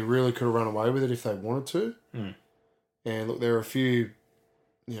Manly really could have run away with it if they wanted to. Mm. And look, there are a few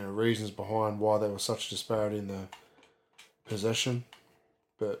reasons behind why there was such disparity in the possession.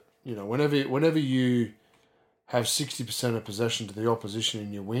 But, whenever you have 60% of possession to the opposition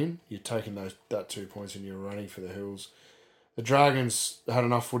and you win, you're taking that 2 points and you're running for the hills. The Dragons had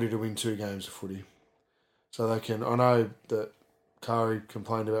enough footy to win 2 games of footy. So they can... I know that Kari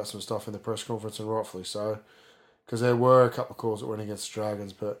complained about some stuff in the press conference, and rightfully so, because there were a couple of calls that went against the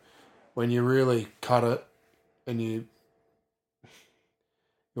Dragons, but when you really cut it and you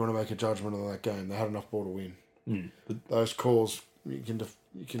want to make a judgment on that game, they had enough ball to win. But those calls, you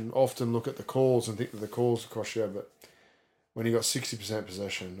can often look at the calls and think that the calls cost you, but when you got 60%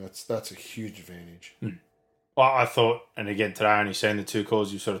 possession, that's a huge advantage. Well, I thought, and again today, I only seen the 2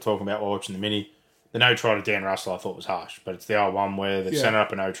 calls you sort of talking about while watching the mini. The no try to Dan Russell I thought was harsh, but it's the old one where they sent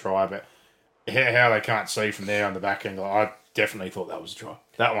up a no try, but how they can't see from there on the back end, I definitely thought that was a try.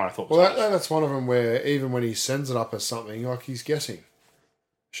 That one I thought was harsh. That's one of them where even when he sends it up as something, like he's guessing.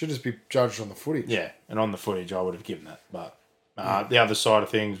 Should just be judged on the footage. Yeah, and on the footage, I would have given that. But the other side of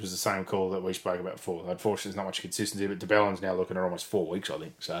things was the same call that we spoke about before. Unfortunately, there's not much consistency, but DeBellin's now looking at almost 4 weeks, I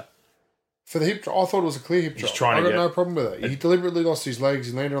think. So for the hip drop, I thought it was a clear hip drop. I got no problem with it. He deliberately lost his legs.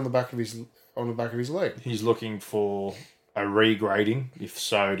 He landed on the back of his leg. He's looking for a regrading, if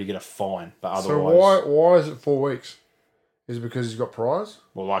so, to get a fine. But otherwise, so why is it 4 weeks? Is it because he's got priors?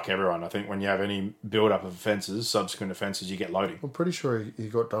 Well, like everyone, I think when you have any build-up of offences, subsequent offences, you get loading. I'm pretty sure he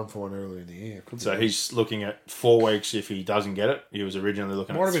got done for one earlier in the year. So he's looking at 4 weeks if he doesn't get it. He was originally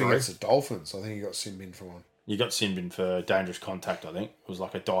looking at 3. Might have been against the Dolphins. I think he got sin bin for one. You got sin bin for dangerous contact, I think. It was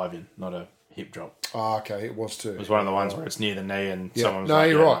like a dive-in, not a hip drop. Ah, okay, it was too. It was one of the ones where it's near the knee and someone was no, like...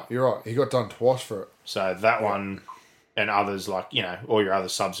 you're right. You're right. He got done twice for it. So that one, and others like, all your other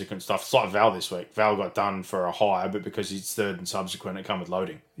subsequent stuff. It's like Val this week. Val got done for a hire, but because he's third and subsequent, it come with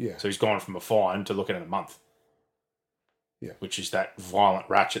loading. Yeah. So he's gone from a fine to looking at a month. Yeah. Which is that violent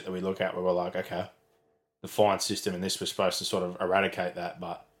ratchet that we look at where we're like, okay, the fine system and this was supposed to sort of eradicate that,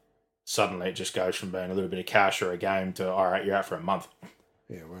 but suddenly it just goes from being a little bit of cash or a game to, all right, you're out for a month.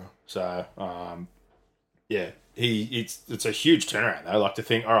 Yeah, well. So, it's a huge turnaround though. Like to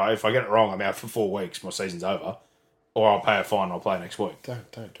think, all right, if I get it wrong, I'm out for 4 weeks, my season's over, or I'll pay a fine and I'll play next week.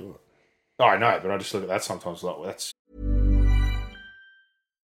 Don't do it. Oh, I know, but I just look at that sometimes like, well, that's...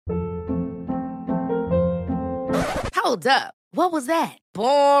 Hold up. What was that?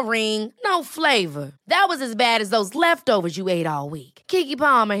 Boring. No flavor. That was as bad as those leftovers you ate all week. Keke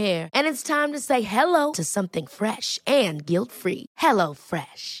Palmer here, and it's time to say hello to something fresh and guilt-free. Hello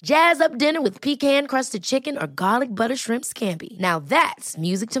Fresh. Jazz up dinner with pecan-crusted chicken or garlic butter shrimp scampi. Now that's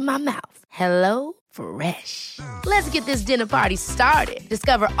music to my mouth. Hello Fresh. Let's get this dinner party started.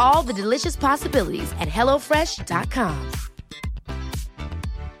 Discover all the delicious possibilities at hellofresh.com.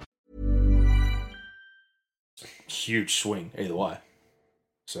 Huge swing either way.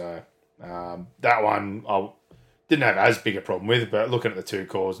 So that one I didn't have as big a problem with, but looking at the two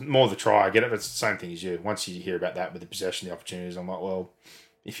calls, more the try, I get it, but it's the same thing as you. Once you hear about that with the possession, the opportunities, I'm like, well,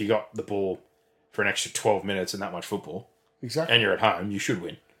 if you got the ball for an extra 12 minutes and that much football, Exactly. and you're at home, you should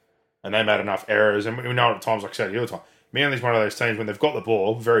win. And they made enough errors, and we know at times, like I said the other time, Manly's one of those teams when they've got the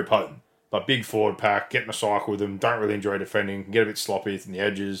ball, very potent, but big forward pack, getting a cycle with them, don't really enjoy defending, can get a bit sloppy from the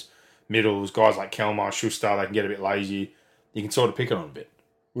edges, middles, guys like Kelmar, Schuster, they can get a bit lazy. You can sort of pick it on a bit.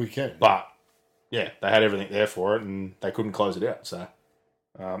 We can. But, yeah, they had everything there for it, and they couldn't close it out. So,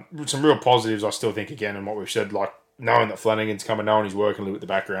 some real positives, I still think, again, and what we've said, like knowing that Flanagan's coming, knowing he's working a little bit the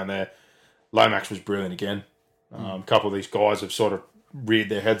background there. Lomax was brilliant again. A couple of these guys have sort of reared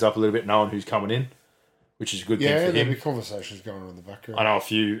their heads up a little bit, knowing who's coming in, which is a good thing for him. Yeah, there'll be conversations going on in the background. I know a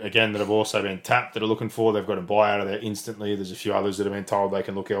few, again, that have also been tapped that are looking for. They've got a buy out of there instantly. There's a few others that have been told they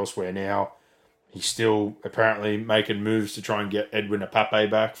can look elsewhere now. He's still apparently making moves to try and get Edwin Apape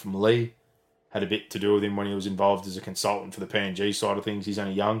back from Lee. Had a bit to do with him when he was involved as a consultant for the PNG side of things. He's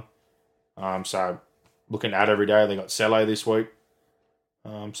only young. So looking at every day, they got Sele this week.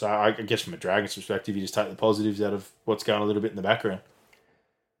 So I guess from a Dragons perspective, you just take the positives out of what's going a little bit in the background.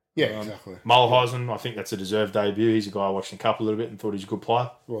 Yeah, exactly. Mullhosen, I think that's a deserved debut. He's a guy I watched in a couple a little bit and thought he's a good player.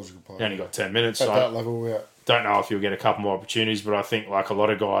 He was a good player. He only got 10 minutes. At so that level, yeah. Don't know if you'll get a couple more opportunities, but I think like a lot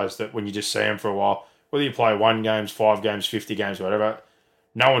of guys that when you just see them for a while, whether you play 1 game, 5 games, 50 games, whatever,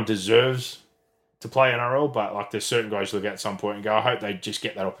 no one deserves to play NRL, but like there's certain guys you look at some point and go, I hope they just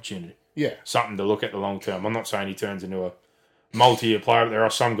get that opportunity. Yeah. Something to look at the long term. I'm not saying he turns into a multi-year player, but there are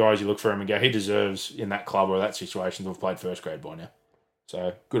some guys you look for him and go, he deserves in that club or that situation to have played first grade by now.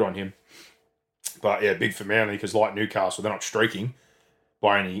 So good on him. But yeah, big for Manly because like Newcastle, they're not streaking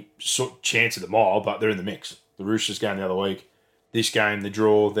by any chance of the mile, but they're in the mix. The Roosters game the other week. This game, the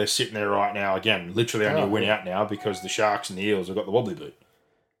draw, they're sitting there right now. Again, literally only a win out now because the Sharks and the Eels have got the wobbly boot.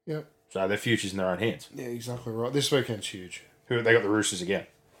 Yep. So their future's in their own hands. Yeah, exactly right. This weekend's huge. They got the Roosters again.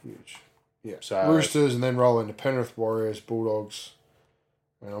 Huge. Yeah. So Roosters and then roll into Penrith, Warriors, Bulldogs.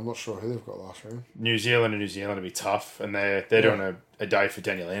 And I'm not sure who they've got last round. New Zealand will be tough. And they're doing a day for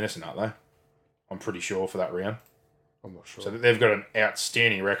Daniel Anderson, aren't they? I'm pretty sure for that round. I'm not sure. So they've got an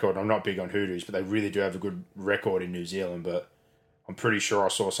outstanding record. I'm not big on hoodoos, but they really do have a good record in New Zealand. But I'm pretty sure I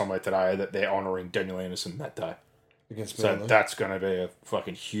saw somewhere today that they're honouring Daniel Anderson that day. Against So Manly. that's going to be a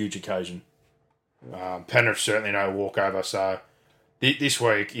fucking huge occasion. Penrith certainly no walkover. So this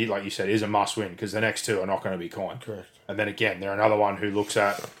week, like you said, is a must-win because the next 2 are not going to be kind. Correct. And then again, they're another one who looks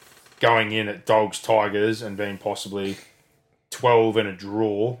at going in at Dogs, Tigers and being possibly 12 in a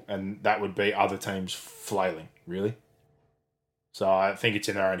draw, and that would be other teams flailing, really. So I think it's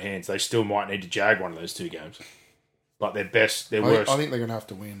in their own hands. They still might need to jag one of those 2 games. But their worst... I think they're going to have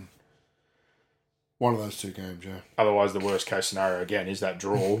to win one of those 2 games, yeah. Otherwise, the worst case scenario, again, is that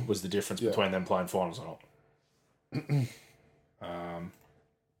draw was the difference between them playing finals or not.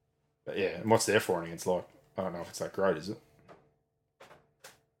 But yeah, and what's their foreign against like? I don't know if it's that great, is it?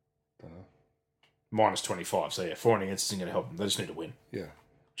 Don't know. Minus 25, so yeah, foreign against isn't going to help them. They just need to win. Yeah.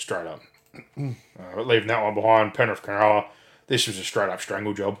 Straight up. But leaving that one behind, Penrith Cronulla, this was a straight up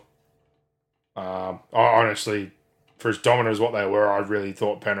strangle job. I honestly, for as dominant as what they were, I really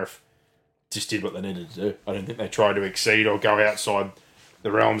thought Penrith just did what they needed to do. I didn't think they tried to exceed or go outside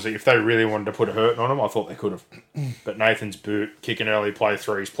the realms. If they really wanted to put a hurting on them, I thought they could have. But Nathan's boot, kicking early, play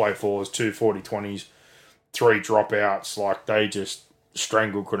 3s, play 4s, 2 40-20s, 3 dropouts, like they just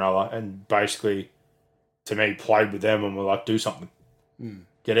strangled Cronulla and basically, to me, played with them and were like, do something.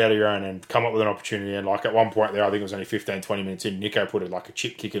 Get out of your own and come up with an opportunity. And like at one point there, I think it was only 15, 20 minutes in, Nico put like a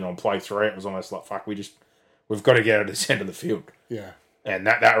chip kick in on play 3. It was almost like, fuck, we've got to get out of this end of the field. Yeah. And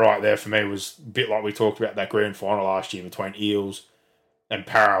that right there for me was a bit like we talked about that grand final last year between Eels and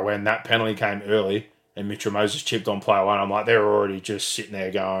Para when that penalty came early and Mitchell Moses chipped on play 1. I'm like, they're already just sitting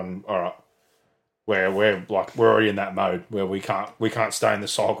there going, all right, we're already in that mode where we can't stay in the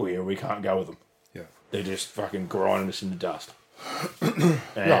cycle here. We can't go with them. Yeah. They're just fucking grinding us in the dust.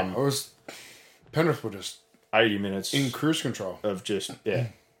 Yeah, Penrith were just 80 minutes in cruise control of just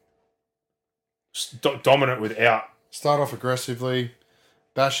dominant without. Start off aggressively,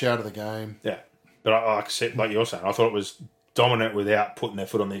 bash you out of the game. Yeah, but like I said, like you're saying, I thought it was dominant without putting their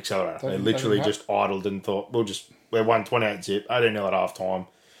foot on the accelerator. They literally just idled and thought, we're 128 zip, 18-0 at half time,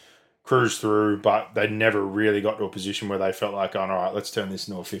 cruise through, but they never really got to a position where they felt like, all right, let's turn this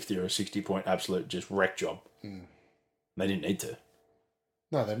into a 50 or a 60 point absolute just wreck job. They didn't need to.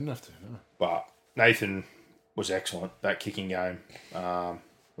 No, they didn't have to. No. But Nathan was excellent. That kicking game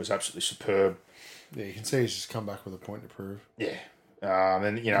was absolutely superb. Yeah, you can see he's just come back with a point to prove. Yeah.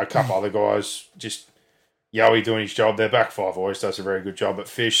 And, a couple other guys, just Yowie doing his job. Their back 5 always does a very good job. But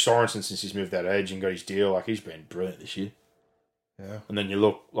Fish, Sorensen, since he's moved that edge and got his deal, like he's been brilliant this year. Yeah. And then you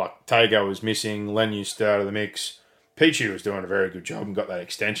look, like Tago was missing, Len still out of the mix. Peachy was doing a very good job and got that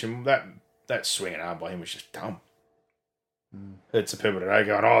extension. That swinging arm by him was just dumb. It's the people today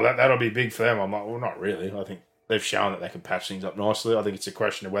going, that'll be big for them. I'm like, well, not really. I think they've shown that they can patch things up nicely. I think it's a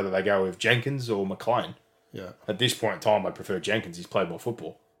question of whether they go with Jenkins or McLean. Yeah. At this point in time, I prefer Jenkins. He's played more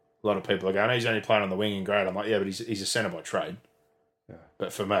football. A lot of people are going, he's only playing on the wing and great. I'm like, yeah, but he's a centre by trade. Yeah.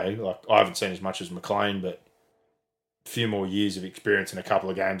 But for me, like I haven't seen as much as McLean, but a few more years of experience and a couple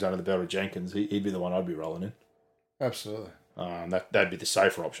of games under the belt of Jenkins, he'd be the one I'd be rolling in. Absolutely. That'd be the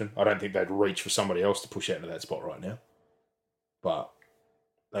safer option. I don't think they'd reach for somebody else to push out into that spot right now. But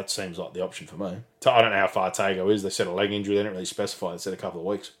that seems like the option for me. I don't know how far Tago is. They said a leg injury. They didn't really specify. They said a couple of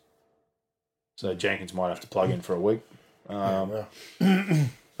weeks. So Jenkins might have to plug in for a week. Another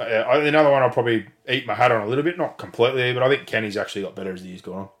one I'll probably eat my hat on a little bit. Not completely, but I think Kenny's actually got better as the year's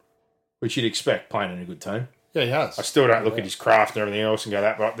gone on. Which you'd expect playing in a good team. Yeah, he has. I still don't look at his craft and everything else and go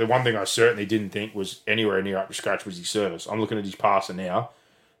that. But the one thing I certainly didn't think was anywhere near up to scratch was his service. I'm looking at his passer now.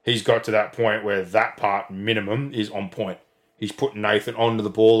 He's got to that point where that part minimum is on point. He's putting Nathan onto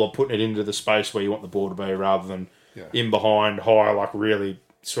the ball or putting it into the space where you want the ball to be rather than in behind, high, like really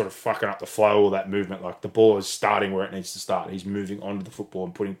sort of fucking up the flow or that movement. Like the ball is starting where it needs to start. He's moving onto the football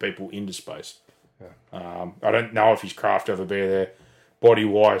and putting people into space. Yeah. I don't know if his craft ever be there,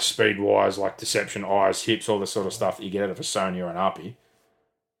 body-wise, speed-wise, like deception, eyes, hips, all the sort of stuff that you get out of a Sonia or an Arpy.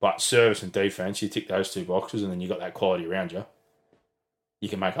 But service and defence, you tick those 2 boxes and then you got that quality around you. You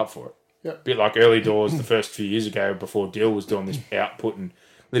can make up for it. Yep. A bit like early doors the first few years ago before Dill was doing this output and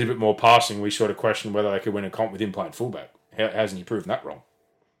a little bit more passing, we sort of questioned whether they could win a comp with him playing fullback. Hasn't he proven that wrong?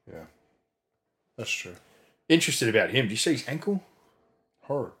 Yeah, that's true. Interested about him. Do you see his ankle?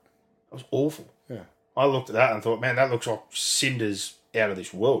 Horrid. That was awful. Yeah. I looked at that and thought, man, that looks like cinders out of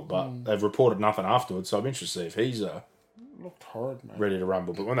this world, but they've reported nothing afterwards, so I'm interested to see if he's looked horrid, man. Ready to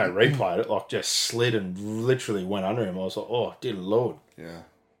rumble. But when they replayed it, like just slid and literally went under him, I was like, oh, dear Lord. Yeah.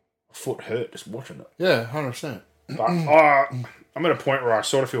 Foot hurt just watching it. Yeah, 100%. But I'm at a point where I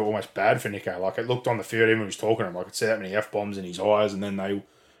sort of feel almost bad for Nico. Like it looked on the field, even when he was talking to him, I could see that many F-bombs in his eyes, and then they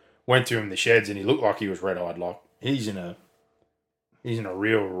went to him in the sheds and he looked like he was red-eyed. Like he's in a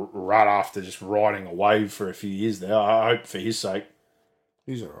real rut after just riding a wave for a few years there. I hope for his sake.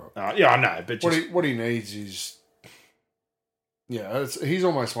 He's all right. Yeah, I know, but just... What he needs is... Yeah, he's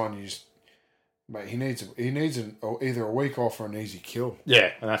almost one you just... Mate, he needs either a week off or an easy kill.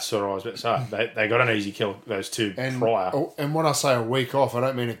 Yeah, and that's sort of what I was about to say. They got an easy kill, those two prior. And when I say a week off, I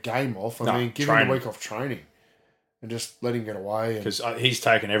don't mean a game off. I mean give him a week off training and just let him get away. Because he's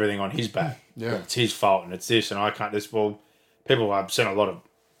taken everything on his back. Yeah. It's his fault and it's this and I can't... people have sent a lot of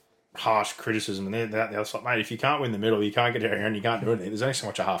harsh criticism and then that. They're like, mate, if you can't win the middle, you can't get out here and you can't do anything. There's only so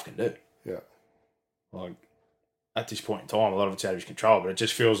much a half can do. Yeah. Like... At this point in time, a lot of it's out of his control, but it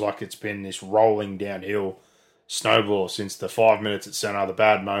just feels like it's been this rolling downhill snowball since the 5 minutes at centre, the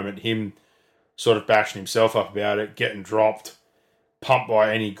bad moment, him sort of bashing himself up about it, getting dropped, pumped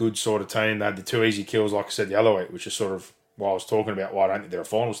by any good sort of team. They had the 2 easy kills, like I said the other week, which is sort of why I was talking about why I don't think they're a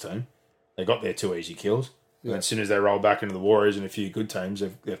finals team. They got their 2 easy kills. Yeah. And as soon as they roll back into the Warriors and a few good teams,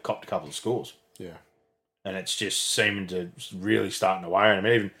 they've copped a couple of scores. Yeah. And it's just seeming to really starting to weigh on him.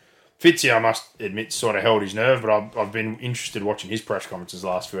 Even Fitzy, I must admit, sort of held his nerve, but I've been interested watching his press conferences the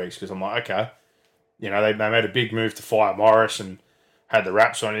last few weeks because I'm like, okay, they made a big move to fire Morris and had the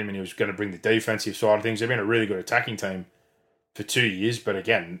raps on him and he was going to bring the defensive side of things. They've been a really good attacking team for 2 years, but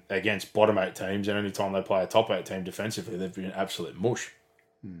again, against bottom 8 teams, and any time they play a top 8 team defensively, they've been absolute mush.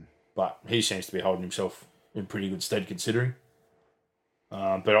 But he seems to be holding himself in pretty good stead considering.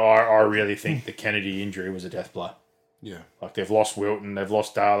 But I really think the Kennedy injury was a death blow. Yeah. Like, they've lost Wilton, they've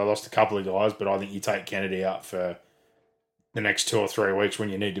lost Dale, they lost a couple of guys, but I think you take Kennedy out for the next 2 or 3 weeks when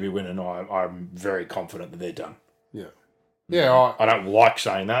you need to be winning, I'm very confident that they're done. Yeah. Yeah, I don't like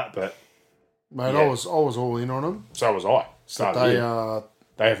saying that, but... Mate, Yeah. I was all in on them. So was I. But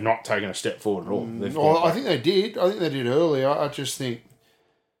They have not taken a step forward at all. I think they did. I think they did early. I just think,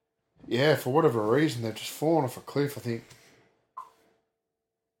 yeah, for whatever reason, they've just fallen off a cliff. I think,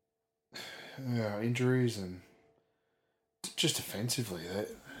 injuries and just defensively.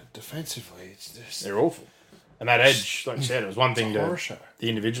 It's just They're awful. And that edge, like you said, it was one thing a horror to show. the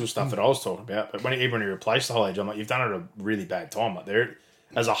individual stuff that I was talking about, but even when you replace the whole edge, I'm like, you've done it at a really bad time. Like,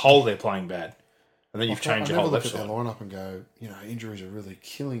 as a whole, they're playing bad. And then you've changed your I whole never left look at side. their lineup and go, injuries are really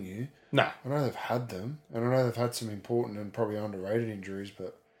killing you. No. I know they've had them, and I know they've had some important and probably underrated injuries,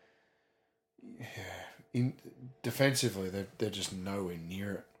 but defensively, they're just nowhere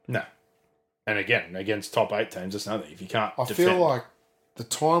near it. No. And again, against top 8 teams, that's another thing. If you can't I defend, feel like the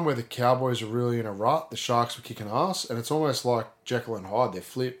time where the Cowboys are really in a rut, the Sharks were kicking ass, and it's almost like Jekyll and Hyde. They're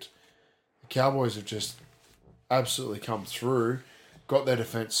flipped. The Cowboys have just absolutely come through, got their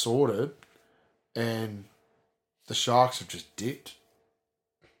defense sorted, and the Sharks have just dipped.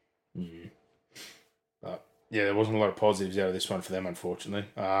 But yeah, there wasn't a lot of positives out of this one for them, unfortunately.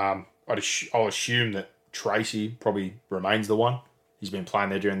 I'll assume that Tracy probably remains the one. He's been playing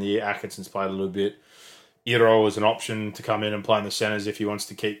there during the year. Atkinson's played a little bit. Iro is an option to come in and play in the centres if he wants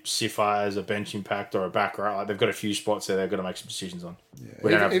to keep Sifa as a bench impact or a back row. Like, they've got a few spots there they've got to make some decisions on.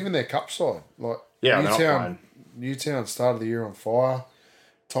 Yeah. Even their cup side. Like Yeah, they're not playing. Newtown started the year on fire,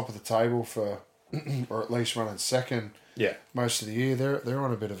 top of the table for, or at least running second Yeah. most of the year. They're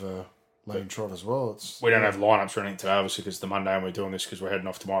on a bit of a lane trot as well. We don't have lineups or anything today, obviously, because it's the Monday and we're doing this because we're heading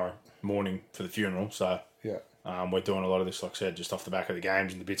off tomorrow morning for the funeral. So Yeah. we're doing a lot of this, like I said, just off the back of the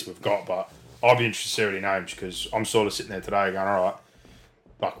games and the bits we've got. But I'll be interested to see what he names because I'm sort of sitting there today going, all right,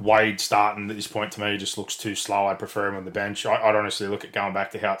 like Wade starting at this point to me just looks too slow. I'd prefer him on the bench. I'd honestly look at going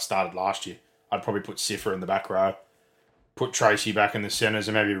back to how it started last year. I'd probably put Sifa in the back row, put Tracy back in the centres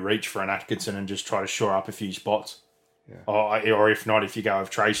and maybe reach for an Atkinson and just try to shore up a few spots. Yeah. Or if not, if you go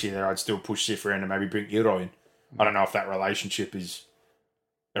with Tracy there, I'd still push Sifa in and maybe bring Iro in. I don't know if that relationship is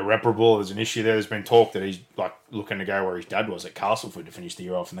irreparable. There's an issue there. There's been talk that he's like looking to go where his dad was at Castleford to finish the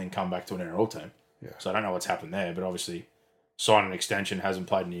year off and then come back to an NRL team. Yeah. So I don't know what's happened there, but obviously signed an extension, hasn't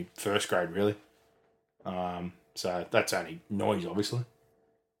played any first grade really. So that's only noise, obviously.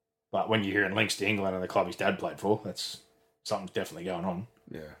 But when you're hearing links to England and the club his dad played for, that's something's definitely going on.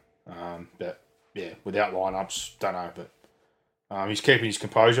 Yeah. But yeah, without lineups, don't know. But he's keeping his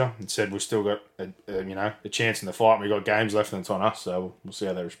composure and said we've still got a chance in the fight. And we've got games left and it's on us, so we'll see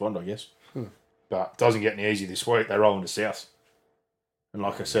how they respond, I guess. But it doesn't get any easier this week. They roll into South. And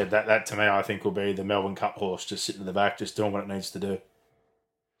like I said, that to me, I think will be the Melbourne Cup horse just sitting in the back, just doing what it needs to do.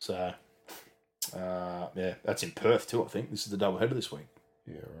 So, yeah, that's in Perth too, I think. This is the doubleheader this week.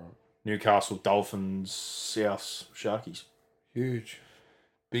 Yeah, right. Newcastle, Dolphins, South, Sharkies. Huge.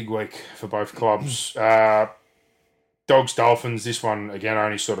 Big week for both clubs. Dogs, Dolphins, this one, again,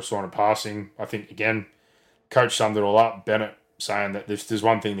 only sort of saw in passing. I think, again, coach summed it all up. Bennett saying that there's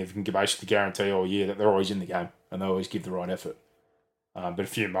one thing they can basically guarantee all year, that they're always in the game and they always give the right effort. But a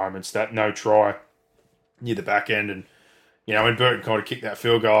few moments, that no try near the back end. And, when Burton kind of kicked that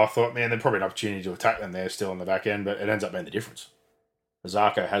field goal, I thought, man, there's probably an opportunity to attack them there still on the back end, but it ends up being the difference.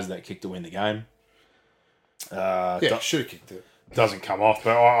 Zarko has that kick to win the game. Should have kicked it. Doesn't come off,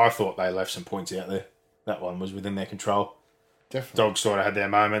 but I thought they left some points out there. That one was within their control. Definitely. Dogs sort of had their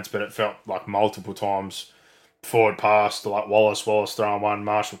moments, but it felt like multiple times forward pass to like Wallace throwing one,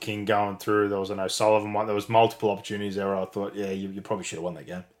 Marshall King going through. There was an O'Sullivan one. There was multiple opportunities there where I thought, yeah, you probably should have won that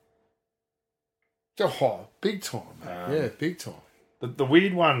game. Oh, big time, mate. Big time. The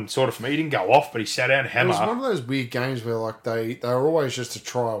weird one, sort of for me, he didn't go off, but he sat down It hammer. was one of those weird games where like they were always just a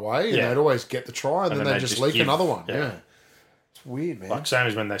try away and they'd always get the try and then they'd just leak another one. Yeah. It's weird, man. Like same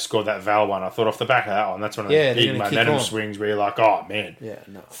as when they scored that Val one. I thought off the back of that one, that's one of the they're big gonna kick momentum on. swings where you're like, oh man,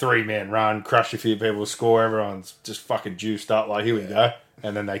 3-man run, crush a few people, score, everyone's just fucking juiced up, like here we go.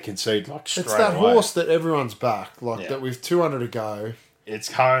 And then they concede like straight It's that away. horse that everyone's back, like that with 200 to go.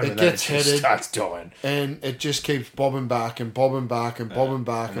 It's home It and then gets it just headed. starts dying. And it just keeps bobbing back and bobbing back and bobbing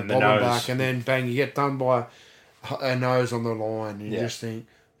back and the bobbing nose. back. And then bang, you get done by a nose on the line. And you just think,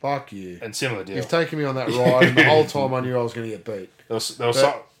 fuck you. And similar deal. You've taken me on that ride and the whole time I knew I was going to get beat.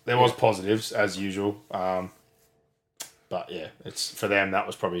 There was positives as usual. But yeah, it's for them that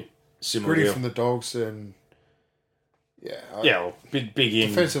was probably similar. Gritty deal. from the Dogs and Well, big in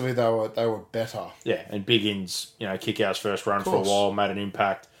defensively they were better. Yeah, and Big In's, kick out's first run for a while, made an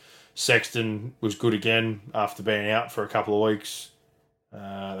impact. Sexton was good again after being out for a couple of weeks.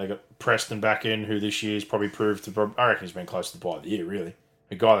 They got Preston back in, who this year's probably proved to... I reckon he's been close to the bye of the year, really.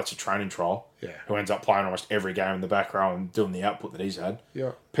 A guy that's a training trial, who ends up playing almost every game in the back row and doing the output that he's had.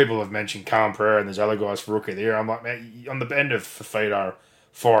 Yeah. People have mentioned Callum Pereira and there's other guys for rookie of the year. I'm like, man, on the end of Fafita,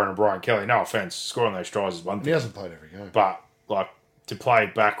 Foran and Brian Kelly, no offence, scoring those tries is one thing. He hasn't played every game. But, to play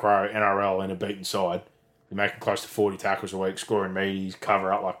back row NRL in a beaten side, you're making close to 40 tackles a week, scoring meaties,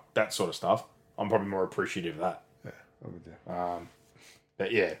 cover up, that sort of stuff. I'm probably more appreciative of that. Yeah, I'm with you.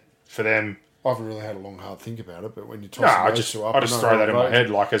 But yeah, for them... I haven't really had a long, hard think about it, but when you toss I just throw that in my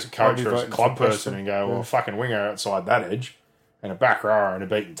head, as a coach or as a club person, and go, well, fucking winger outside that edge, and a back rower and a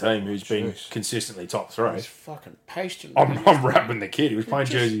beaten team who's been consistently top three. He's fucking pasting. I'm rapping the kid. He was playing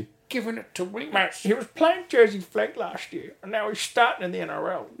Jersey. Giving it to wing. Mate, he was playing Jersey flag last year, and now he's starting in the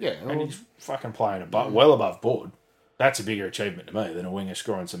NRL. Yeah. And he's fucking playing well above board. That's a bigger achievement to me than a winger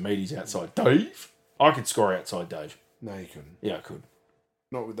scoring some meaties outside Dave. I could score outside Dave. No, you couldn't. Yeah, I could.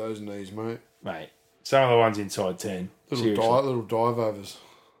 Not with those knees, mate. Mate, some of the ones inside 10. Little dive overs.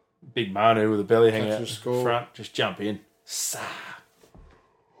 Big Manu with a belly hanging out in score. front. Just jump in.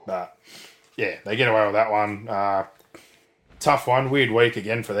 But, yeah, they get away with that one. Tough one. Weird week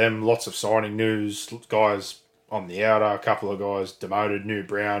again for them. Lots of signing news. Guys on the outer. A couple of guys demoted. New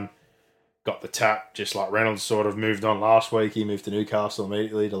Brown got the tap, just like Reynolds sort of moved on last week. He moved to Newcastle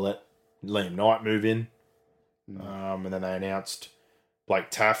immediately to let Liam Knight move in. And then they announced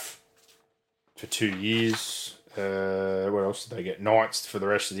Blake Taff for 2 years. What else did they get? Knights for the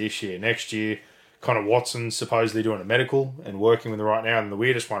rest of this year. Next year, Connor Watson supposedly doing a medical and working with them right now. And the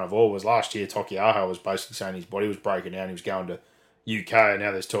weirdest one of all was last year, Tokiaho was basically saying his body was breaking down. He was going to UK. And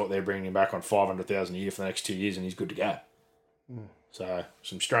now there's talk they're bringing him back on $500,000 a year for the next 2 years and he's good to go. So,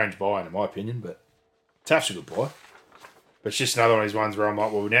 some strange buying in my opinion, but Taff's a good buy. But it's just another one of these ones where I'm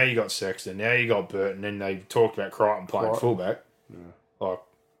like, well, now you got Sexton, now you got Burton, and they talked about Crichton playing fullback. Yeah.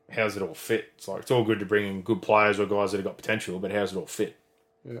 How's it all fit? It's it's all good to bring in good players or guys that have got potential, but how's it all fit?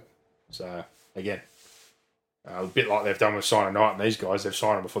 Yeah. So, again, a bit like they've done with signing Knight and these guys, they've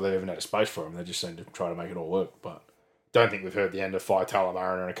signed them before they even had a space for them. They just seem to try to make it all work. But don't think we've heard the end of Fire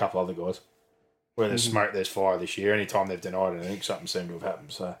Talamarina and a couple other guys. Where there's smoke, there's fire this year. Anytime they've denied it, I think something seemed to have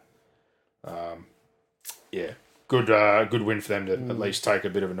happened. So, yeah. Good win for them to at least take a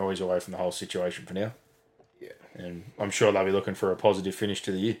bit of a noise away from the whole situation for now. Yeah. And I'm sure they'll be looking for a positive finish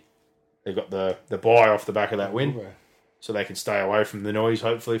to the year. They've got the bye off the back of that win, so they can stay away from the noise,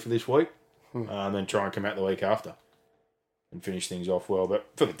 hopefully, for this week, and then try and come out the week after and finish things off well. But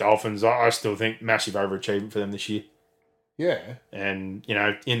for the Dolphins, I still think massive overachievement for them this year. Yeah. And,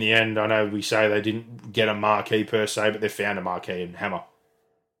 in the end, I know we say they didn't get a marquee per se, but they found a marquee in Hammer.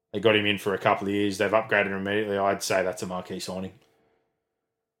 They got him in for a couple of years. They've upgraded him immediately. I'd say that's a marquee signing.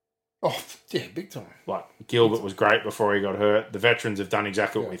 Oh, yeah, big time. Gilbert was great before he got hurt. The veterans have done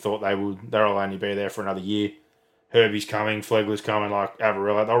exactly what we thought they would. They'll only be there for another year. Herbie's coming. Flegler's coming.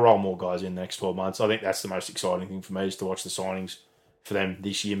 Avarilla. They'll roll more guys in the next 12 months. I think that's the most exciting thing for me is to watch the signings for them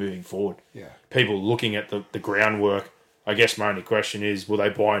this year moving forward. Yeah. People looking at the groundwork. I guess my only question is, will they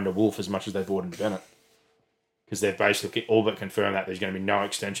buy into Wolf as much as they bought into Bennett? Because they've basically all but confirmed that there's going to be no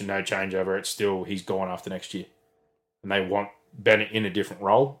extension, no changeover. It's still, he's gone after next year. And they want Bennett in a different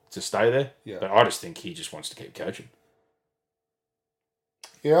role to stay there. Yeah. But I just think he just wants to keep coaching.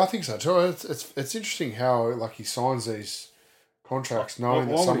 Yeah, I think so too. It's interesting how he signs these contracts knowing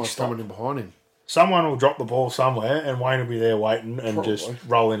that someone's coming in behind him. Someone will drop the ball somewhere and Wayne will be there waiting and just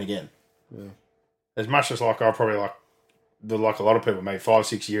roll in again. Yeah. As much as I probably a lot of people made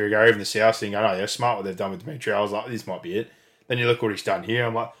 5-6 years ago, even the South thing, I know they're smart what they've done with Dimitri. I was like, this might be it. Then you look what he's done here.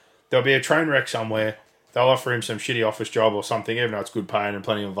 I'm like, there'll be a train wreck somewhere. They'll offer him some shitty office job or something, even though it's good paying and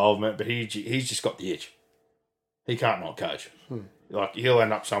plenty of involvement, but he's just got the itch. He can't not coach. He'll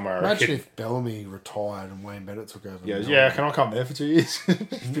end up somewhere. Imagine if Bellamy retired and Wayne Bennett took over. He goes, yeah, can I come there for 2 years?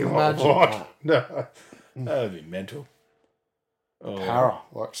 Imagine what? No, that would be mental. Para,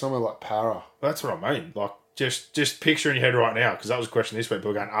 somewhere like Para. That's what I mean. Just picture in your head right now, because that was a question this week.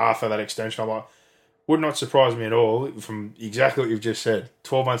 People going, for that extension. I'm like, would not surprise me at all from exactly what you've just said.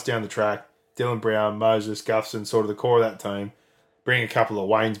 12 months down the track, Dylan Brown, Moses, Gufson, sort of the core of that team. Bring a couple of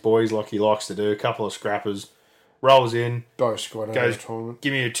Wayne's boys like he likes to do, a couple of scrappers, rolls in, goes,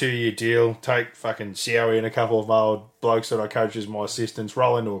 give me a 2-year deal, take fucking Siowie and a couple of old blokes that I coach as my assistants,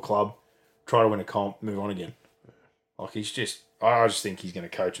 roll into a club, try to win a comp, move on again. I just think he's going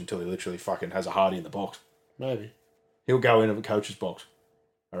to coach until he literally fucking has a Hardy in the box. Maybe. He'll go into the coach's box,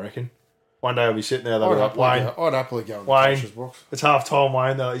 I reckon. One day he'll be sitting there, they'll be like, Wayne, I'd happily go in the Wayne, coach's box. it's half time,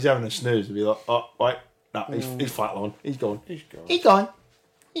 Wayne. He's having a snooze. He'll be like, oh, wait, no, he's flatlined. He's gone. He's gone. He's gone.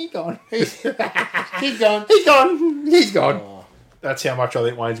 He's gone. He's gone. He's gone. He's gone. That's how much I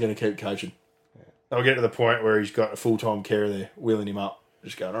think Wayne's going to keep coaching. They'll get to the point where he's got a full-time carer there, wheeling him up.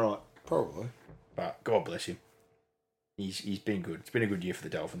 Just going, all right. Probably. But God bless him. He's been good. It's been a good year for the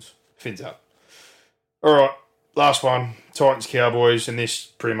Dolphins. Fins up. All right, last one. Titans, Cowboys, and this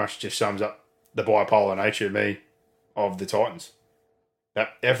pretty much just sums up the bipolar nature of me of the Titans.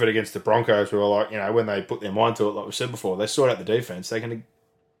 That effort against the Broncos, we were like, when they put their mind to it, like we said before, they sort out the defense. They're going to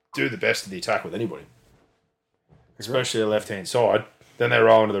do the best of the attack with anybody, especially the left-hand side. Then they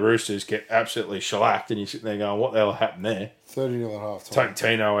roll into the Roosters, get absolutely shellacked, and you're sitting there going, what the hell happened there? 30-0 at half time. Take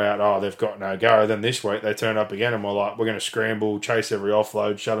Tino out, they've got no go. Then this week, they turn up again, and we're like, we're going to scramble, chase every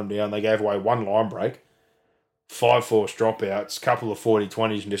offload, shut them down. They gave away one line break, 5 forced dropouts, couple of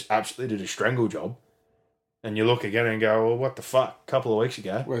 40-20s, and just absolutely did a strangle job. And you look again and go, well, what the fuck? A couple of weeks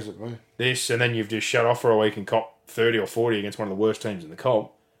ago. Where's it been? This, and then you've just shut off for a week and cop 30 or 40 against one of the worst teams in the comp.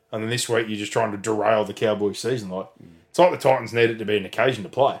 And then this week, you're just trying to derail the Cowboys season. It's like the Titans need it to be an occasion to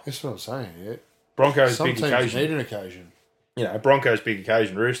play. That's what I'm saying, yeah. Broncos, Some big teams occasion. need an occasion. Broncos, big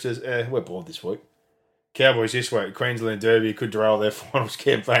occasion. Roosters, we're bored this week. Cowboys this week. Queensland Derby could derail their finals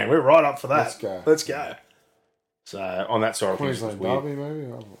campaign. We're right up for that. Let's go. So, on that side of things, Queensland Derby, maybe?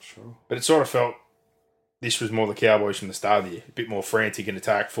 I'm not sure. But it sort of felt this was more the Cowboys from the start of the year. A bit more frantic in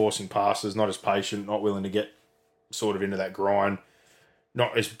attack, forcing passes, not as patient, not willing to get sort of into that grind.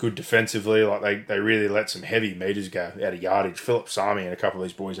 Not as good defensively. Like they really let some heavy meters go out of yardage. Philip Sami and a couple of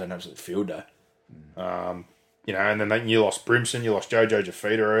these boys had an absolute field day. And then you lost Brimson, you lost Jojo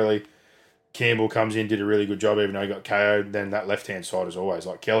Jafita early. Campbell comes in, did a really good job, even though he got KO'd. Then that left-hand side is always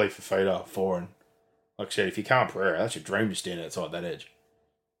like Kelly, Fafita, Foran. Like I said, if you can't Pereira, that's your dream to stand outside that edge.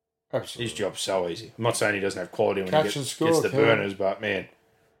 Absolutely. His job's so easy. I'm not saying he doesn't have quality when Catch he and gets score, the burners, but man,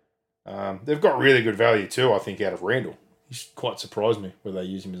 they've got really good value too, I think, out of Randall. He's quite surprised me whether they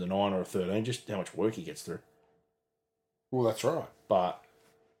use him as a 9 or a 13, just how much work he gets through. Well, that's right. But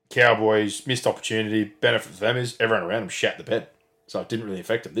Cowboys, missed opportunity. Benefit for them is everyone around them shat the bed. So it didn't really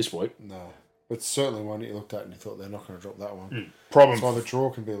affect them this week. No. But certainly one that you looked at and you thought they're not going to drop that one. Problem, So the draw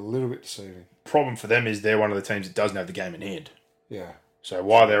can be a little bit deceiving. problem for them is they're one of the teams that doesn't have the game in hand. Yeah. So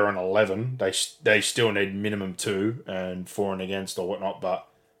while they're on 11, they still need minimum 2 and 4 and against or whatnot, but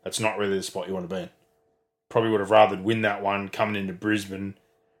that's not really the spot you want to be in. Probably would have rather win that one coming into Brisbane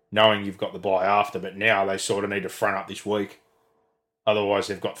knowing you've got the bye after, but now they sort of need to front up this week. Otherwise,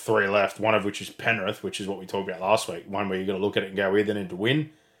 they've got 3 left, one of which is Penrith, which is what we talked about last week. One where you've got to look at it and go, we either need to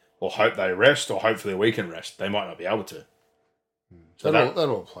win or hope they rest or hopefully we can rest. They might not be able to. So that'll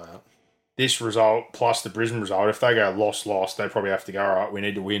all play out. This result plus the Brisbane result, if they go loss, they probably have to go, all right, we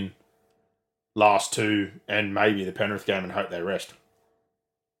need to win last 2 and maybe the Penrith game and hope they rest.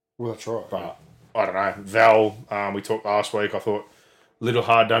 Well, that's right. But I don't know. Val, we talked last week, I thought a little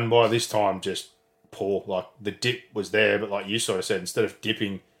hard done by this time, just poor. Like the dip was there, but like you sort of said, instead of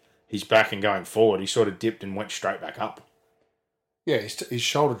dipping his back and going forward, he sort of dipped and went straight back up. Yeah, his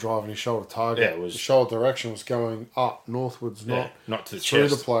shoulder drive and his shoulder target. Yeah, it was- the shoulder direction was going up, northwards, Not to the through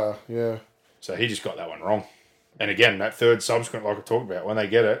chest. the player. Yeah. So he just got that one wrong. And again, that third subsequent, like I talked about, when they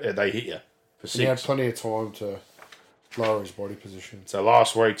get it, they hit you for And he had 6. plenty of time to lower his body position. So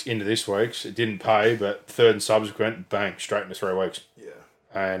last week's into this week's, it didn't pay, but third and subsequent, bang, straight into 3 weeks. Yeah.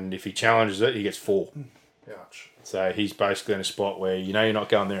 And if he challenges it, he gets 4. Ouch. So he's basically in a spot where you're not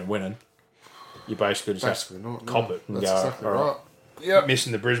going there and winning. You basically just Basically have to not. cop no. it and That's go, exactly all right. right. Yep.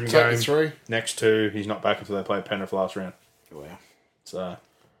 Missing the Brisbane Take game. the 3. Next 2, he's not back until they play Penrith last round. Wow. So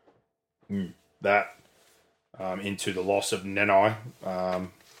that into the loss of Nenai.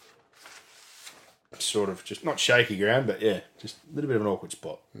 Sort of just not shaky ground, but yeah, just a little bit of an awkward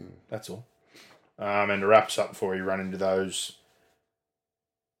spot. That's all. And to wrap us up before we run into those,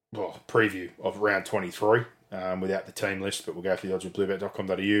 preview of round 23 without the team list, but we'll go through the odds with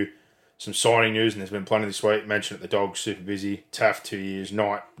bluebet.com.au. Some signing news, and there's been plenty this week. Mentioned at the Dogs, super busy. Taft 2 years,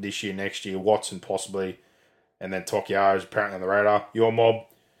 Knight this year, next year, Watson possibly, and then Tokiara is apparently on the radar. Your mob,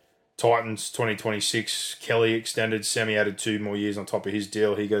 Titans 2026, Kelly extended, Semi added 2 more years on top of his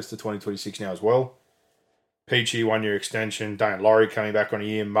deal. He goes to 2026 now as well. Peachy, 1 year extension. Dane Laurie coming back on a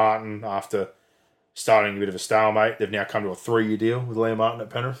year. Martin, after starting a bit of a stalemate, they've now come to a 3-year deal with Liam Martin at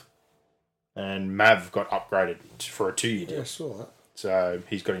Penrith. And Mav got upgraded for a 2-year deal. Yeah, I saw that. So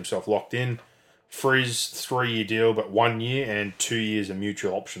he's got himself locked in. Frizz, 3-year deal, but 1 year and 2 years of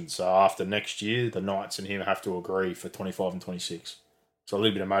mutual options. So after next year, the Knights and him have to agree for 25 and 26. So a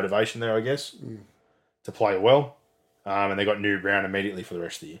little bit of motivation there, I guess, to play well. And they got New Brown immediately for the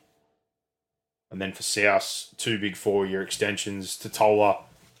rest of the year. And then for South, 2 big 4-year extensions. Totola,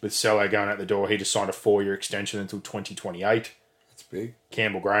 with Selo going out the door, he just signed a 4-year extension until 2028. That's big.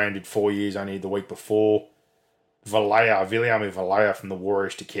 Campbell Graham did 4 years only the week before. Viliami Valea from the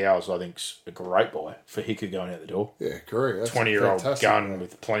Warriors to Cows, I think's a great buy for Hicker going out the door. Yeah, correct. 20-year-old gun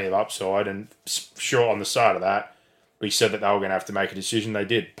with plenty of upside. And sure, on the side of that, we said that they were going to have to make a decision. They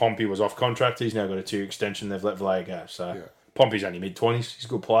did. Pompey was off contract. He's now got a 2 extension. They've let Valea go. So Pompey's only mid-20s. He's a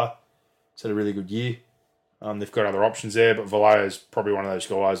good player. He's had a really good year. They've got other options there, but Valea's probably one of those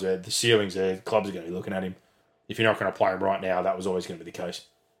guys where the ceiling's there. The clubs are going to be looking at him. If you're not going to play him right now, that was always going to be the case.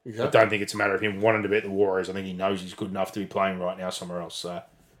 Exactly. I don't think it's a matter of him wanting to be at the Warriors. I think he knows he's good enough to be playing right now somewhere else. So,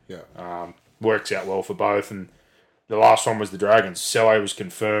 works out well for both. And the last one was the Dragons. Sele was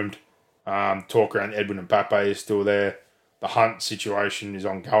confirmed. Talk around Edwin and Pape is still there. The Hunt situation is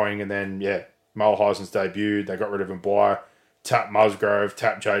ongoing. And then, Mulhausen's debuted. They got rid of Mbuyer. Tap Musgrove.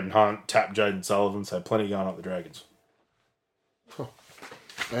 Tap Jaden Hunt. Tap Jaden Sullivan. So, plenty going up the Dragons.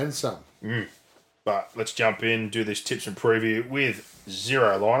 And some. But let's jump in, do this tips and preview with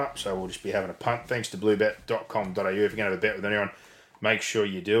 0 lineup. So we'll just be having a punt. Thanks to bluebet.com.au. If you're going to have a bet with anyone, make sure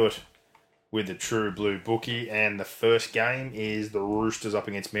you do it with the True Blue bookie. And the first game is the Roosters up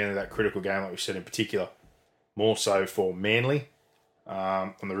against Manly, that critical game, like we said in particular. More so for Manly.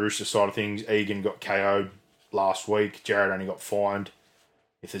 On the Roosters side of things, Egan got KO'd last week. Jared only got fined.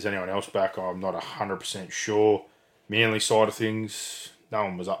 If there's anyone else back, I'm not 100% sure. Manly side of things, no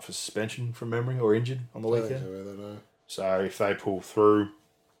one was up for suspension from memory or injured on the weekend. So if they pull through,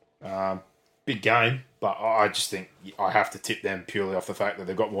 big game. But I just think I have to tip them purely off the fact that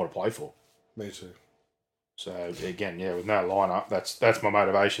they've got more to play for. Me too. So again, with no lineup, that's my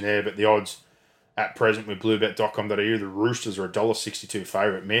motivation there. But the odds at present with bluebet.com.au, the Roosters are $1.62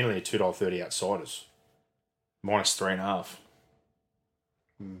 favourite. Manly are $2.30 outsiders. -3.5.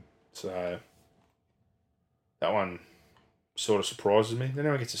 So that one sort of surprises me. Did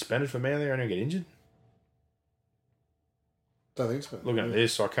anyone get suspended for Manly or anyone get injured? Don't think so. Looking at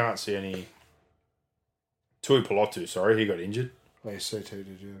this, I can't see any. Tui Pelotu, he got injured. ACT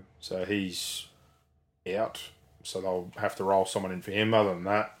did, yeah. So he's out. So they'll have to roll someone in for him. Other than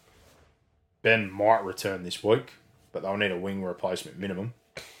that, Ben might return this week, but they'll need a wing replacement minimum.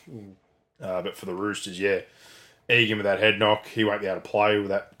 But for the Roosters, Egan with that head knock, he won't be able to play with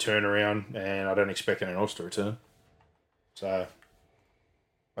that turnaround, and I don't expect anyone else to return. So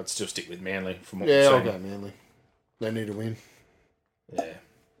I'd still stick with Manly from what we've seen. I'll go Manly. They need a win. Yeah,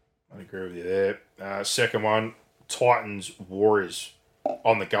 I agree with you there. Second one, Titans Warriors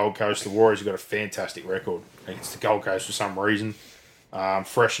on the Gold Coast. The Warriors have got a fantastic record against the Gold Coast for some reason.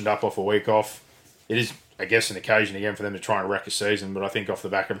 Freshened up off a week off. It is, I guess, an occasion again for them to try and wreck a season, but I think off the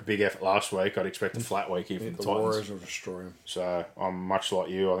back of a big effort last week, I'd expect a flat week here from the Titans. The Warriors will destroy them. So I'm much like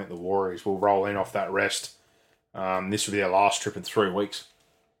you. I think the Warriors will roll in off that rest. This will be their last trip in 3 weeks.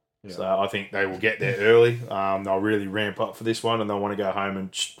 Yeah. So I think they will get there early. They'll really ramp up for this one, and they'll want to go home and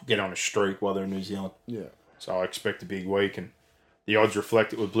get on a streak while they're in New Zealand. Yeah. So I expect a big week, and the odds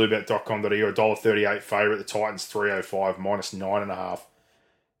reflect it with bluebet.com.au. $1.38 favourite. The Titans 305 -9.5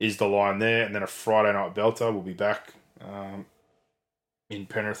 is the line there. And then a Friday night belter. We'll be back in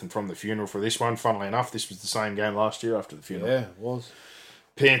Penrith and from the funeral for this one. Funnily enough, this was the same game last year after the funeral. Yeah, it was.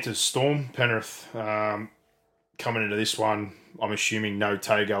 Panthers Storm. Penrith coming into this one, I'm assuming no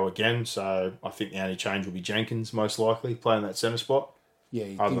Tago again. So I think the only change will be Jenkins, most likely, playing that centre spot. Yeah,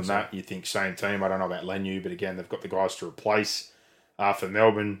 other than that, you think same team. I don't know about Lenu, but again, they've got the guys to replace. For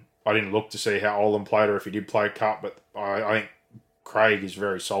Melbourne, I didn't look to see how Olam played or if he did play cup, but I think Craig is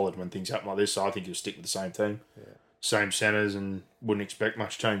very solid when things happen like this, so I think he'll stick with the same team. Yeah. Same centres, and wouldn't expect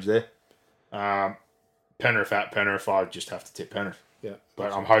much change there. Penrith at Penrith, I just have to tip Penrith. Yeah,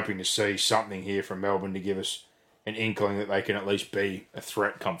 but I'm hoping to see something here from Melbourne to give us an inkling that they can at least be a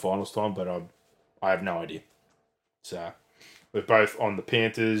threat come finals time, but I have no idea. So we're both on the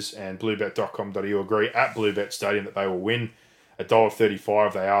Panthers, and bluebet.com.au agree at Bluebet Stadium that they will win.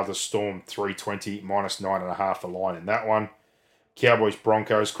 $1.35, they are the Storm. 320 -9.5 the line in that one. Cowboys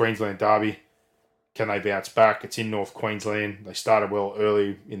Broncos Queensland derby. Can they bounce back? It's in North Queensland. They started well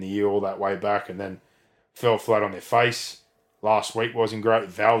early in the year, all that way back, and then fell flat on their face. Last week wasn't great.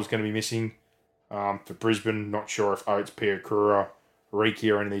 Val's going to be missing for Brisbane. Not sure if Oates, Piakura, Riki,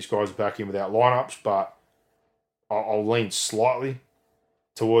 or any of these guys are back in without lineups, but I'll lean slightly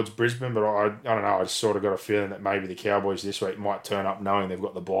towards Brisbane, but I don't know. I just sort of got a feeling that maybe the Cowboys this week might turn up knowing they've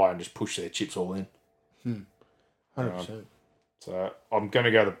got the bye and just push their chips all in. 100%. So I'm going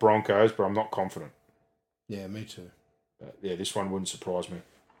to go the Broncos, but I'm not confident. Yeah, me too. But yeah, this one wouldn't surprise me.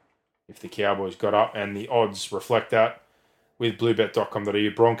 if the Cowboys got up, and the odds reflect that with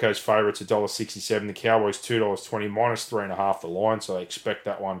bluebet.com.au. Broncos favourites $1.67, the Cowboys $2.20, minus 3.5 the line, so I expect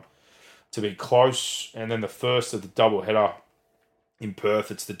that one to be close. And then the first of the doubleheader in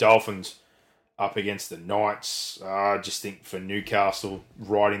Perth, it's the Dolphins up against the Knights. I just think for Newcastle,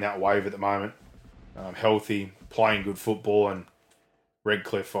 riding that wave at the moment, healthy, playing good football, and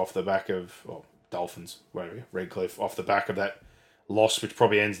Redcliffe off the back of, Dolphins, whatever, Redcliffe off the back of that loss, which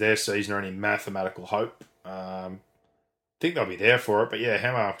probably ends their season or any mathematical hope. Think they'll be there for it, but yeah,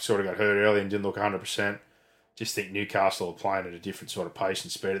 Hammer sort of got hurt early and didn't look 100%. Just think Newcastle are playing at a different sort of pace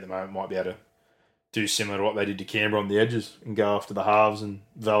and speed at the moment. Might be able to do similar to what they did to Canberra on the edges and go after the halves and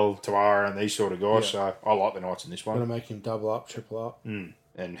Val, Tawara and these sort of guys. So I like the Knights in this one. Going to make him double up, triple up.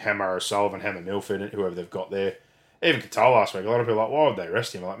 And Hammer O'Sullivan, Hammer Milford, whoever they've got there. Even Katoa last week, a lot of people are like, why would they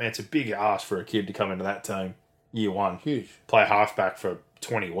rest him? I'm like, man, it's a big ask for a kid to come into that team year one. Huge. Play halfback for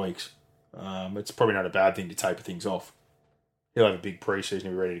 20 weeks. It's probably not a bad thing to taper things off. He'll have a big preseason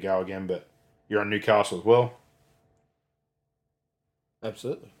and be ready to go again, but you're on Newcastle as well.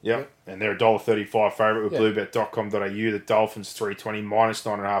 Absolutely. Yep. And they're $1.35 favourite with bluebet.com.au. The Dolphins $3.20, minus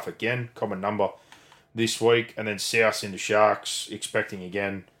 9.5 again. Common number this week. And then South into Sharks, expecting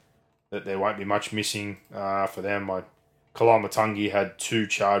again that there won't be much missing for them. Kalama Matungi had 2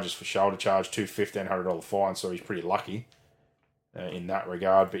 charges for shoulder charge, two $1,500 fines, so he's pretty lucky in that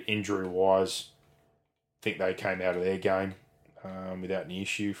regard. But injury-wise, I think they came out of their game without any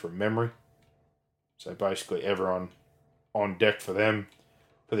issue from memory. So basically everyone on deck for them.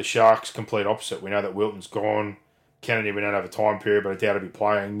 For the Sharks, complete opposite. We know that Wilton's gone. Kennedy, we don't have a time period, but I doubt he'll be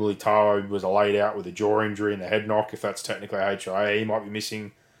playing. Militao was laid out with a jaw injury and a head knock, if that's technically HIA. He might be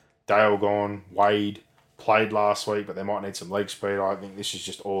missing. Dale gone. Wade played last week, but they might need some leg speed. I think this is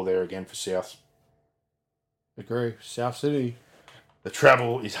just all there again for South. Agree. South City. The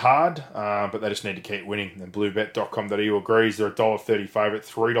travel is hard, but they just need to keep winning. And bluebet.com.au agrees. They're $1.30 favourite,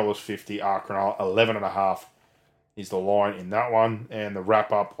 $3.50 Arsenal, 11.5 is the line in that one. And the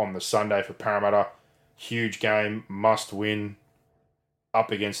wrap-up on the Sunday for Parramatta, huge game, must win,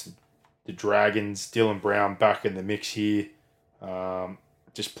 up against the Dragons. Dylan Brown back in the mix here.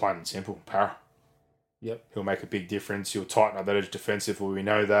 Just plain and simple, Parra. Yep. He'll make a big difference. He'll tighten up that edge defensively. We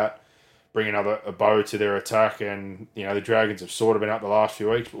know that. Bring another bow to their attack. And, the Dragons have sort of been up the last few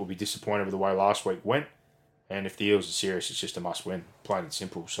weeks, but will be disappointed with the way last week went. And if the Eels are serious, it's just a must-win. Plain and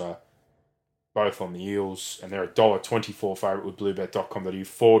simple. So, both on the Eels. And they're $1.24 favourite with bluebet.com.au.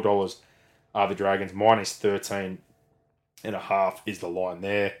 $4 are the Dragons. Minus 13.5 is the line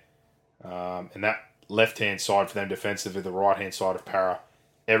there. And that left-hand side for them defensively, the right-hand side of Parra,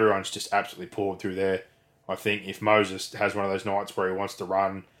 everyone's just absolutely poured through there. I think if Moses has one of those nights where he wants to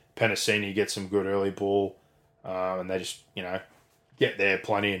run, Penasini gets some good early ball, and they just, get there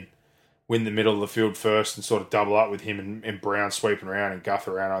plenty and win the middle of the field first and sort of double up with him and Brown sweeping around and Guth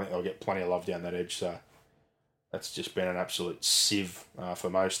around. I think they'll get plenty of love down that edge. So that's just been an absolute sieve for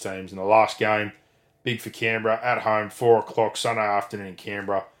most teams. And the last game, big for Canberra, at home, 4 o'clock, Sunday afternoon in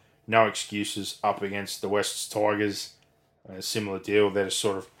Canberra. No excuses, up against the Wests Tigers. A similar deal. They're just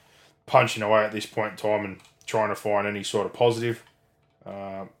sort of punching away at this point in time and trying to find any sort of positive.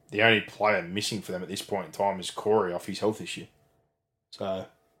 The only player missing for them at this point in time is Corey off his health issue. So,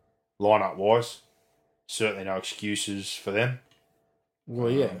 line-up-wise, certainly no excuses for them.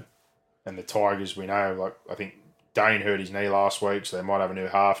 Well, yeah. And the Tigers, we know, I think Dane hurt his knee last week, so they might have a new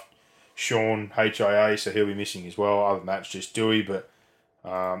half. Sean, HIA, so he'll be missing as well. Other than that, it's just Dewey, but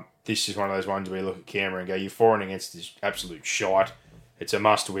this is one of those ones where you look at Canberra and go, you're 4 against this absolute shite. It's a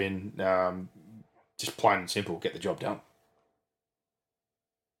must-win. Just plain and simple, get the job done.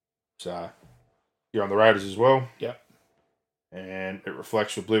 So, you're on the Raiders as well. Yep. And it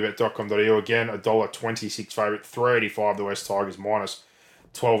reflects with bluebet.com.au again, $1.26 favourite, $3.85 the West Tigers, minus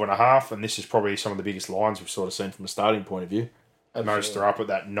 12.5. And this is probably some of the biggest lines we've sort of seen from a starting point of view. Absolutely. Most are up at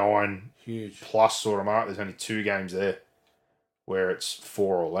that 9 huge plus sort of mark. There's only 2 games there where it's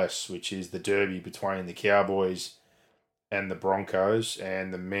 4 or less, which is the derby between the Cowboys and the Broncos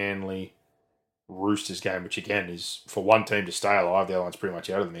and the Manly Roosters game, which again is for one team to stay alive. The other one's pretty much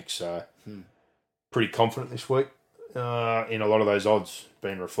out of the mix. So pretty confident this week in a lot of those odds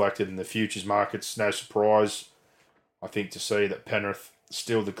being reflected in the futures markets. No surprise, I think, to see that Penrith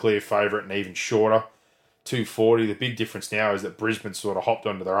still the clear favourite and even shorter. 240. The big difference now is that Brisbane sort of hopped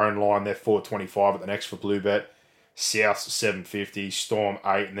onto their own line. They're 425 at the next for Bluebet. South 750, Storm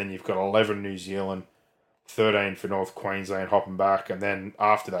 8, and then you've got 11 New Zealand, 13 for North Queensland hopping back, and then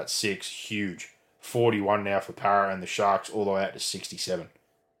after that 6, huge. 41 now for Parra and the Sharks all the way out to 67.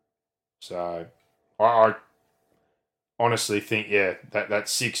 So I'm honestly think, that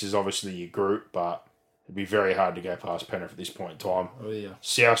 6 is obviously your group, but it'd be very hard to go past Penrith at this point in time. Oh, yeah.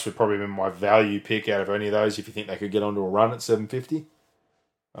 South would probably be my value pick out of any of those if you think they could get onto a run at 750.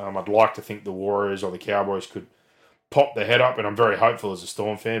 I'd like to think the Warriors or the Cowboys could pop their head up, and I'm very hopeful as a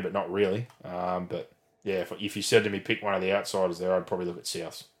Storm fan, but not really. But yeah, if you said to me pick one of the outsiders there, I'd probably look at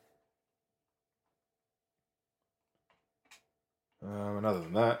South. And other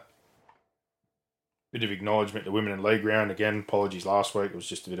than that, bit of acknowledgement to women in league round. Again, apologies last week. It was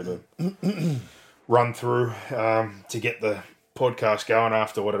just a bit of a run through to get the podcast going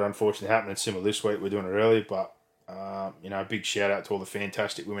after what had unfortunately happened. And similar this week, we're doing it early, but big shout out to all the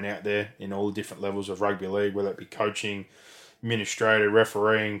fantastic women out there in all the different levels of rugby league, whether it be coaching, administrator,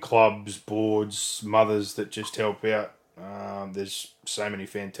 refereeing, clubs, boards, mothers that just help out. There's so many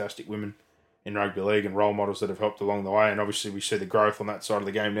fantastic women in rugby league and role models that have helped along the way, and obviously we see the growth on that side of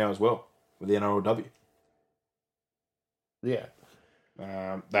the game now as well with the NRLW. Yeah.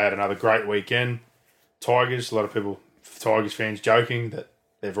 They had another great weekend. Tigers, a lot of people, Tigers fans, joking that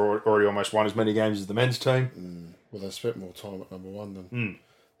they've already almost won as many games as the men's team. Well, they spent more time at number one than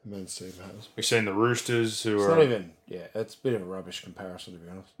the men's team has. We've seen the Roosters, who It's are... not even... Yeah, it's a bit of a rubbish comparison, to be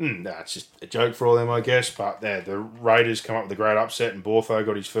honest. it's just a joke for all them, I guess. But the Raiders come up with a great upset, and Bortho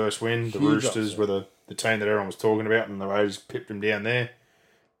got his first win. The Huge Roosters upset. were the team that everyone was talking about, and the Raiders pipped them down there.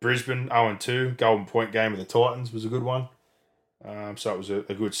 Brisbane, 0-2. Golden Point game with the Titans was a good one. So it was a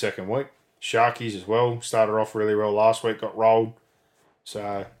good second week. Sharkies as well. Started off really well last week, got rolled.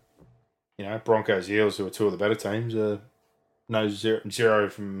 So, Broncos, Eels, who are two of the better teams, zero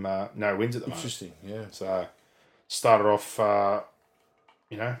from no wins at the moment. Interesting, yeah. So, started off,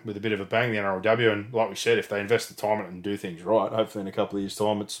 with a bit of a bang, the NRLW. And like we said, if they invest the time in it and do things right, hopefully in a couple of years'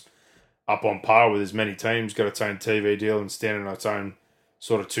 time, it's up on par with as many teams, got its own TV deal and standing on its own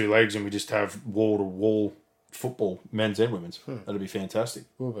sort of two legs, and we just have wall-to-wall football, men's and women's. That'd be fantastic.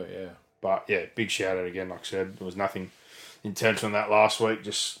 Will be, yeah. But yeah, big shout out again. Like I said, there was nothing intentional on that last week.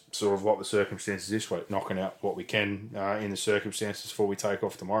 Just sort of what the circumstances this week, knocking out what we can in the circumstances before we take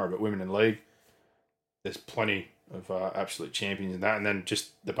off tomorrow. But women in league, there's plenty of absolute champions in that. And then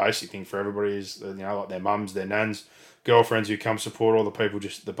just the basic thing for everybody is like their mums, their nans, girlfriends who come support all the people,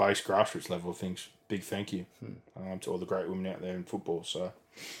 just the base grassroots level of things. Big thank you to all the great women out there in football. So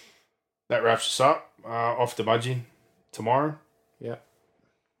that wraps us up. Off to Mudgee tomorrow. Yeah.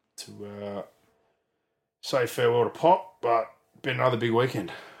 To say farewell to Pop, but been another big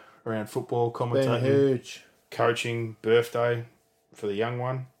weekend around football, Been commentating, huge. coaching, birthday for the young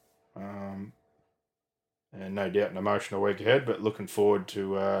one. And no doubt an emotional week ahead, but looking forward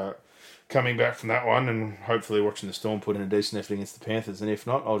to coming back from that one and hopefully watching the Storm put in a decent effort against the Panthers. And if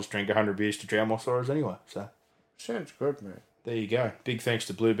not, I'll just drink 100 beers to drown my sorrows anyway. So Sounds good, mate. there you go. Big thanks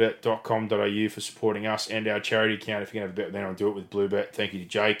to bluebet.com.au for supporting us and our charity account. If you can have a bet, then I'll do it with Bluebet. Thank you to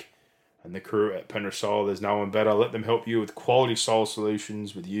Jake and the crew at Penrith Soul. There's no one better. Let them help you with quality soul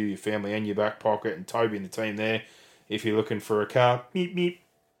solutions with you, your family, and your back pocket. And Toby and the team there. If you're looking for a car, meep, meep.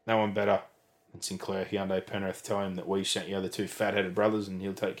 No one better than Sinclair Hyundai Penrith. Tell him that we sent you the two fat-headed brothers and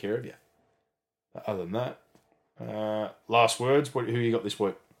he'll take care of you. But other than that, last words. Who you got this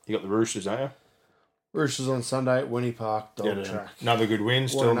week? You got the Roosters, don't you? Roosters on Sunday at Winnie Park, dog track. Another good win,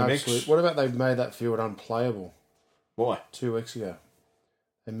 What still in an the absolute... mix. What about they've made that field unplayable Why? 2 weeks ago?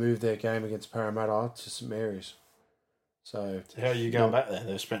 They moved their game against Parramatta to St Mary's. So How are you going back there?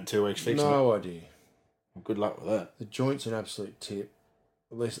 They've spent 2 weeks fixing it. no idea. Well, good luck with that. The joint's an absolute tip.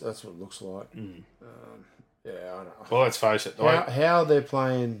 At least that's what it looks like. Yeah, I don't know. Well, let's face it. How they're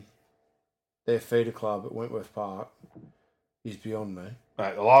playing their feeder club at Wentworth Park is beyond me.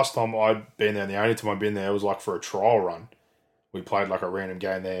 Mate, the last time I'd been there, and the only time I'd been there was like for a trial run. We played like a random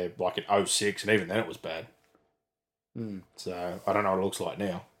game there, like in 06, and even then it was bad. So I don't know what it looks like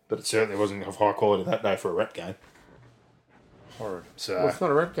now, but it certainly wasn't of high quality that day for a rep game. Horrid. So Well, it's not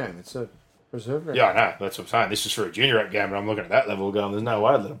a rep game. It's a reserve rep. yeah, I know. That's what I'm saying. This is for a junior rep game, and I'm looking at that level going, there's no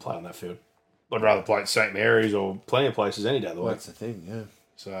way I'd let them play on that field. I'd rather play at St Mary's or plenty of places any day of the Well, week. that's the thing, yeah.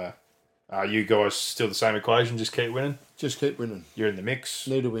 So are you guys still the same equation? Just keep winning? Just keep winning. You're in the mix.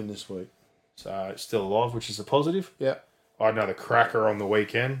 Need to win this week. So it's still alive, which is a positive. Yeah. I had another cracker on the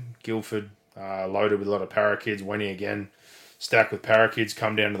weekend. Guildford, loaded with a lot of para kids. Winnie again, stacked with para kids,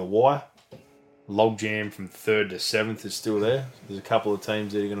 come down to the wire. Logjam from 3rd to 7th is still there. There's a couple of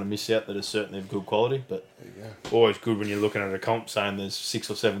teams that are going to miss out that are certainly of good quality, but always good when you're looking at a comp saying there's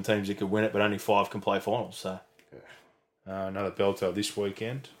 6 or 7 teams that could win it, but only 5 can play finals. So another belter this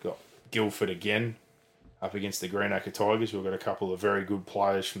weekend. Got Guildford again up against the Greenacre Tigers. We've got a couple of very good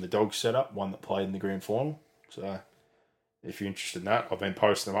players from the Dogs setup, one that played in the grand final. So if you're interested in that, I've been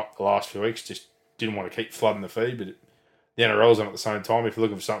posting them up the last few weeks. Just didn't want to keep flooding the feed, but The NRL's on at the same time. If you're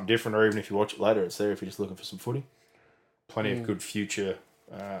looking for something different, or even if you watch it later, it's there if you're just looking for some footy. Plenty of good future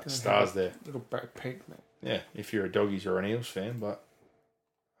stars there. Little back peak, mate. Yeah, if you're a Doggies or an Eels fan. But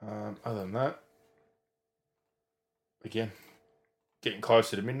other than that, again, getting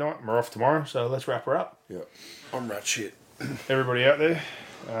closer to midnight. We're off tomorrow, so let's wrap her up. Yeah, I'm rat shit. Everybody out there,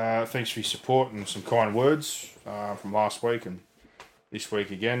 thanks for your support and some kind words from last week and this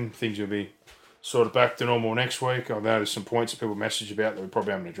week again. Things will be sort of back to normal next week. I know there's some points that people message about that we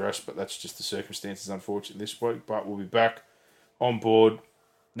probably haven't addressed, but that's just the circumstances, unfortunately, this week. But we'll be back on board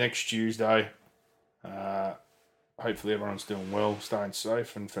next Tuesday. Hopefully everyone's doing well, staying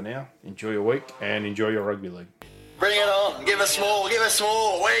safe, and for now, enjoy your week and enjoy your rugby league. Bring it on. Give us more. Give us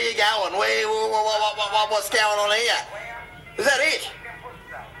more. Where are you going? What's going on here? Is that it?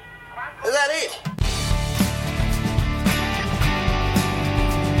 Is that it?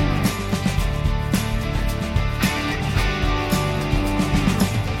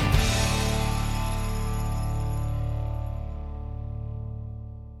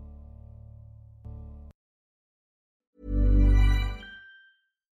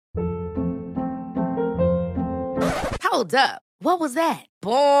 Hold up. What was that?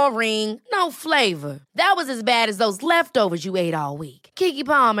 Boring. No flavor. That was as bad as those leftovers you ate all week. Keke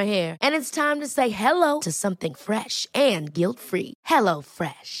Palmer here, and it's time to say hello to something fresh and guilt-free. Hello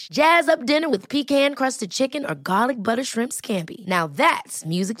Fresh. Jazz up dinner with pecan-crusted chicken or garlic butter shrimp scampi. Now that's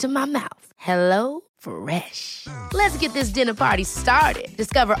music to my mouth. Hello Fresh. Let's get this dinner party started.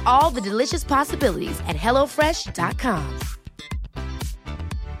 Discover all the delicious possibilities at HelloFresh.com.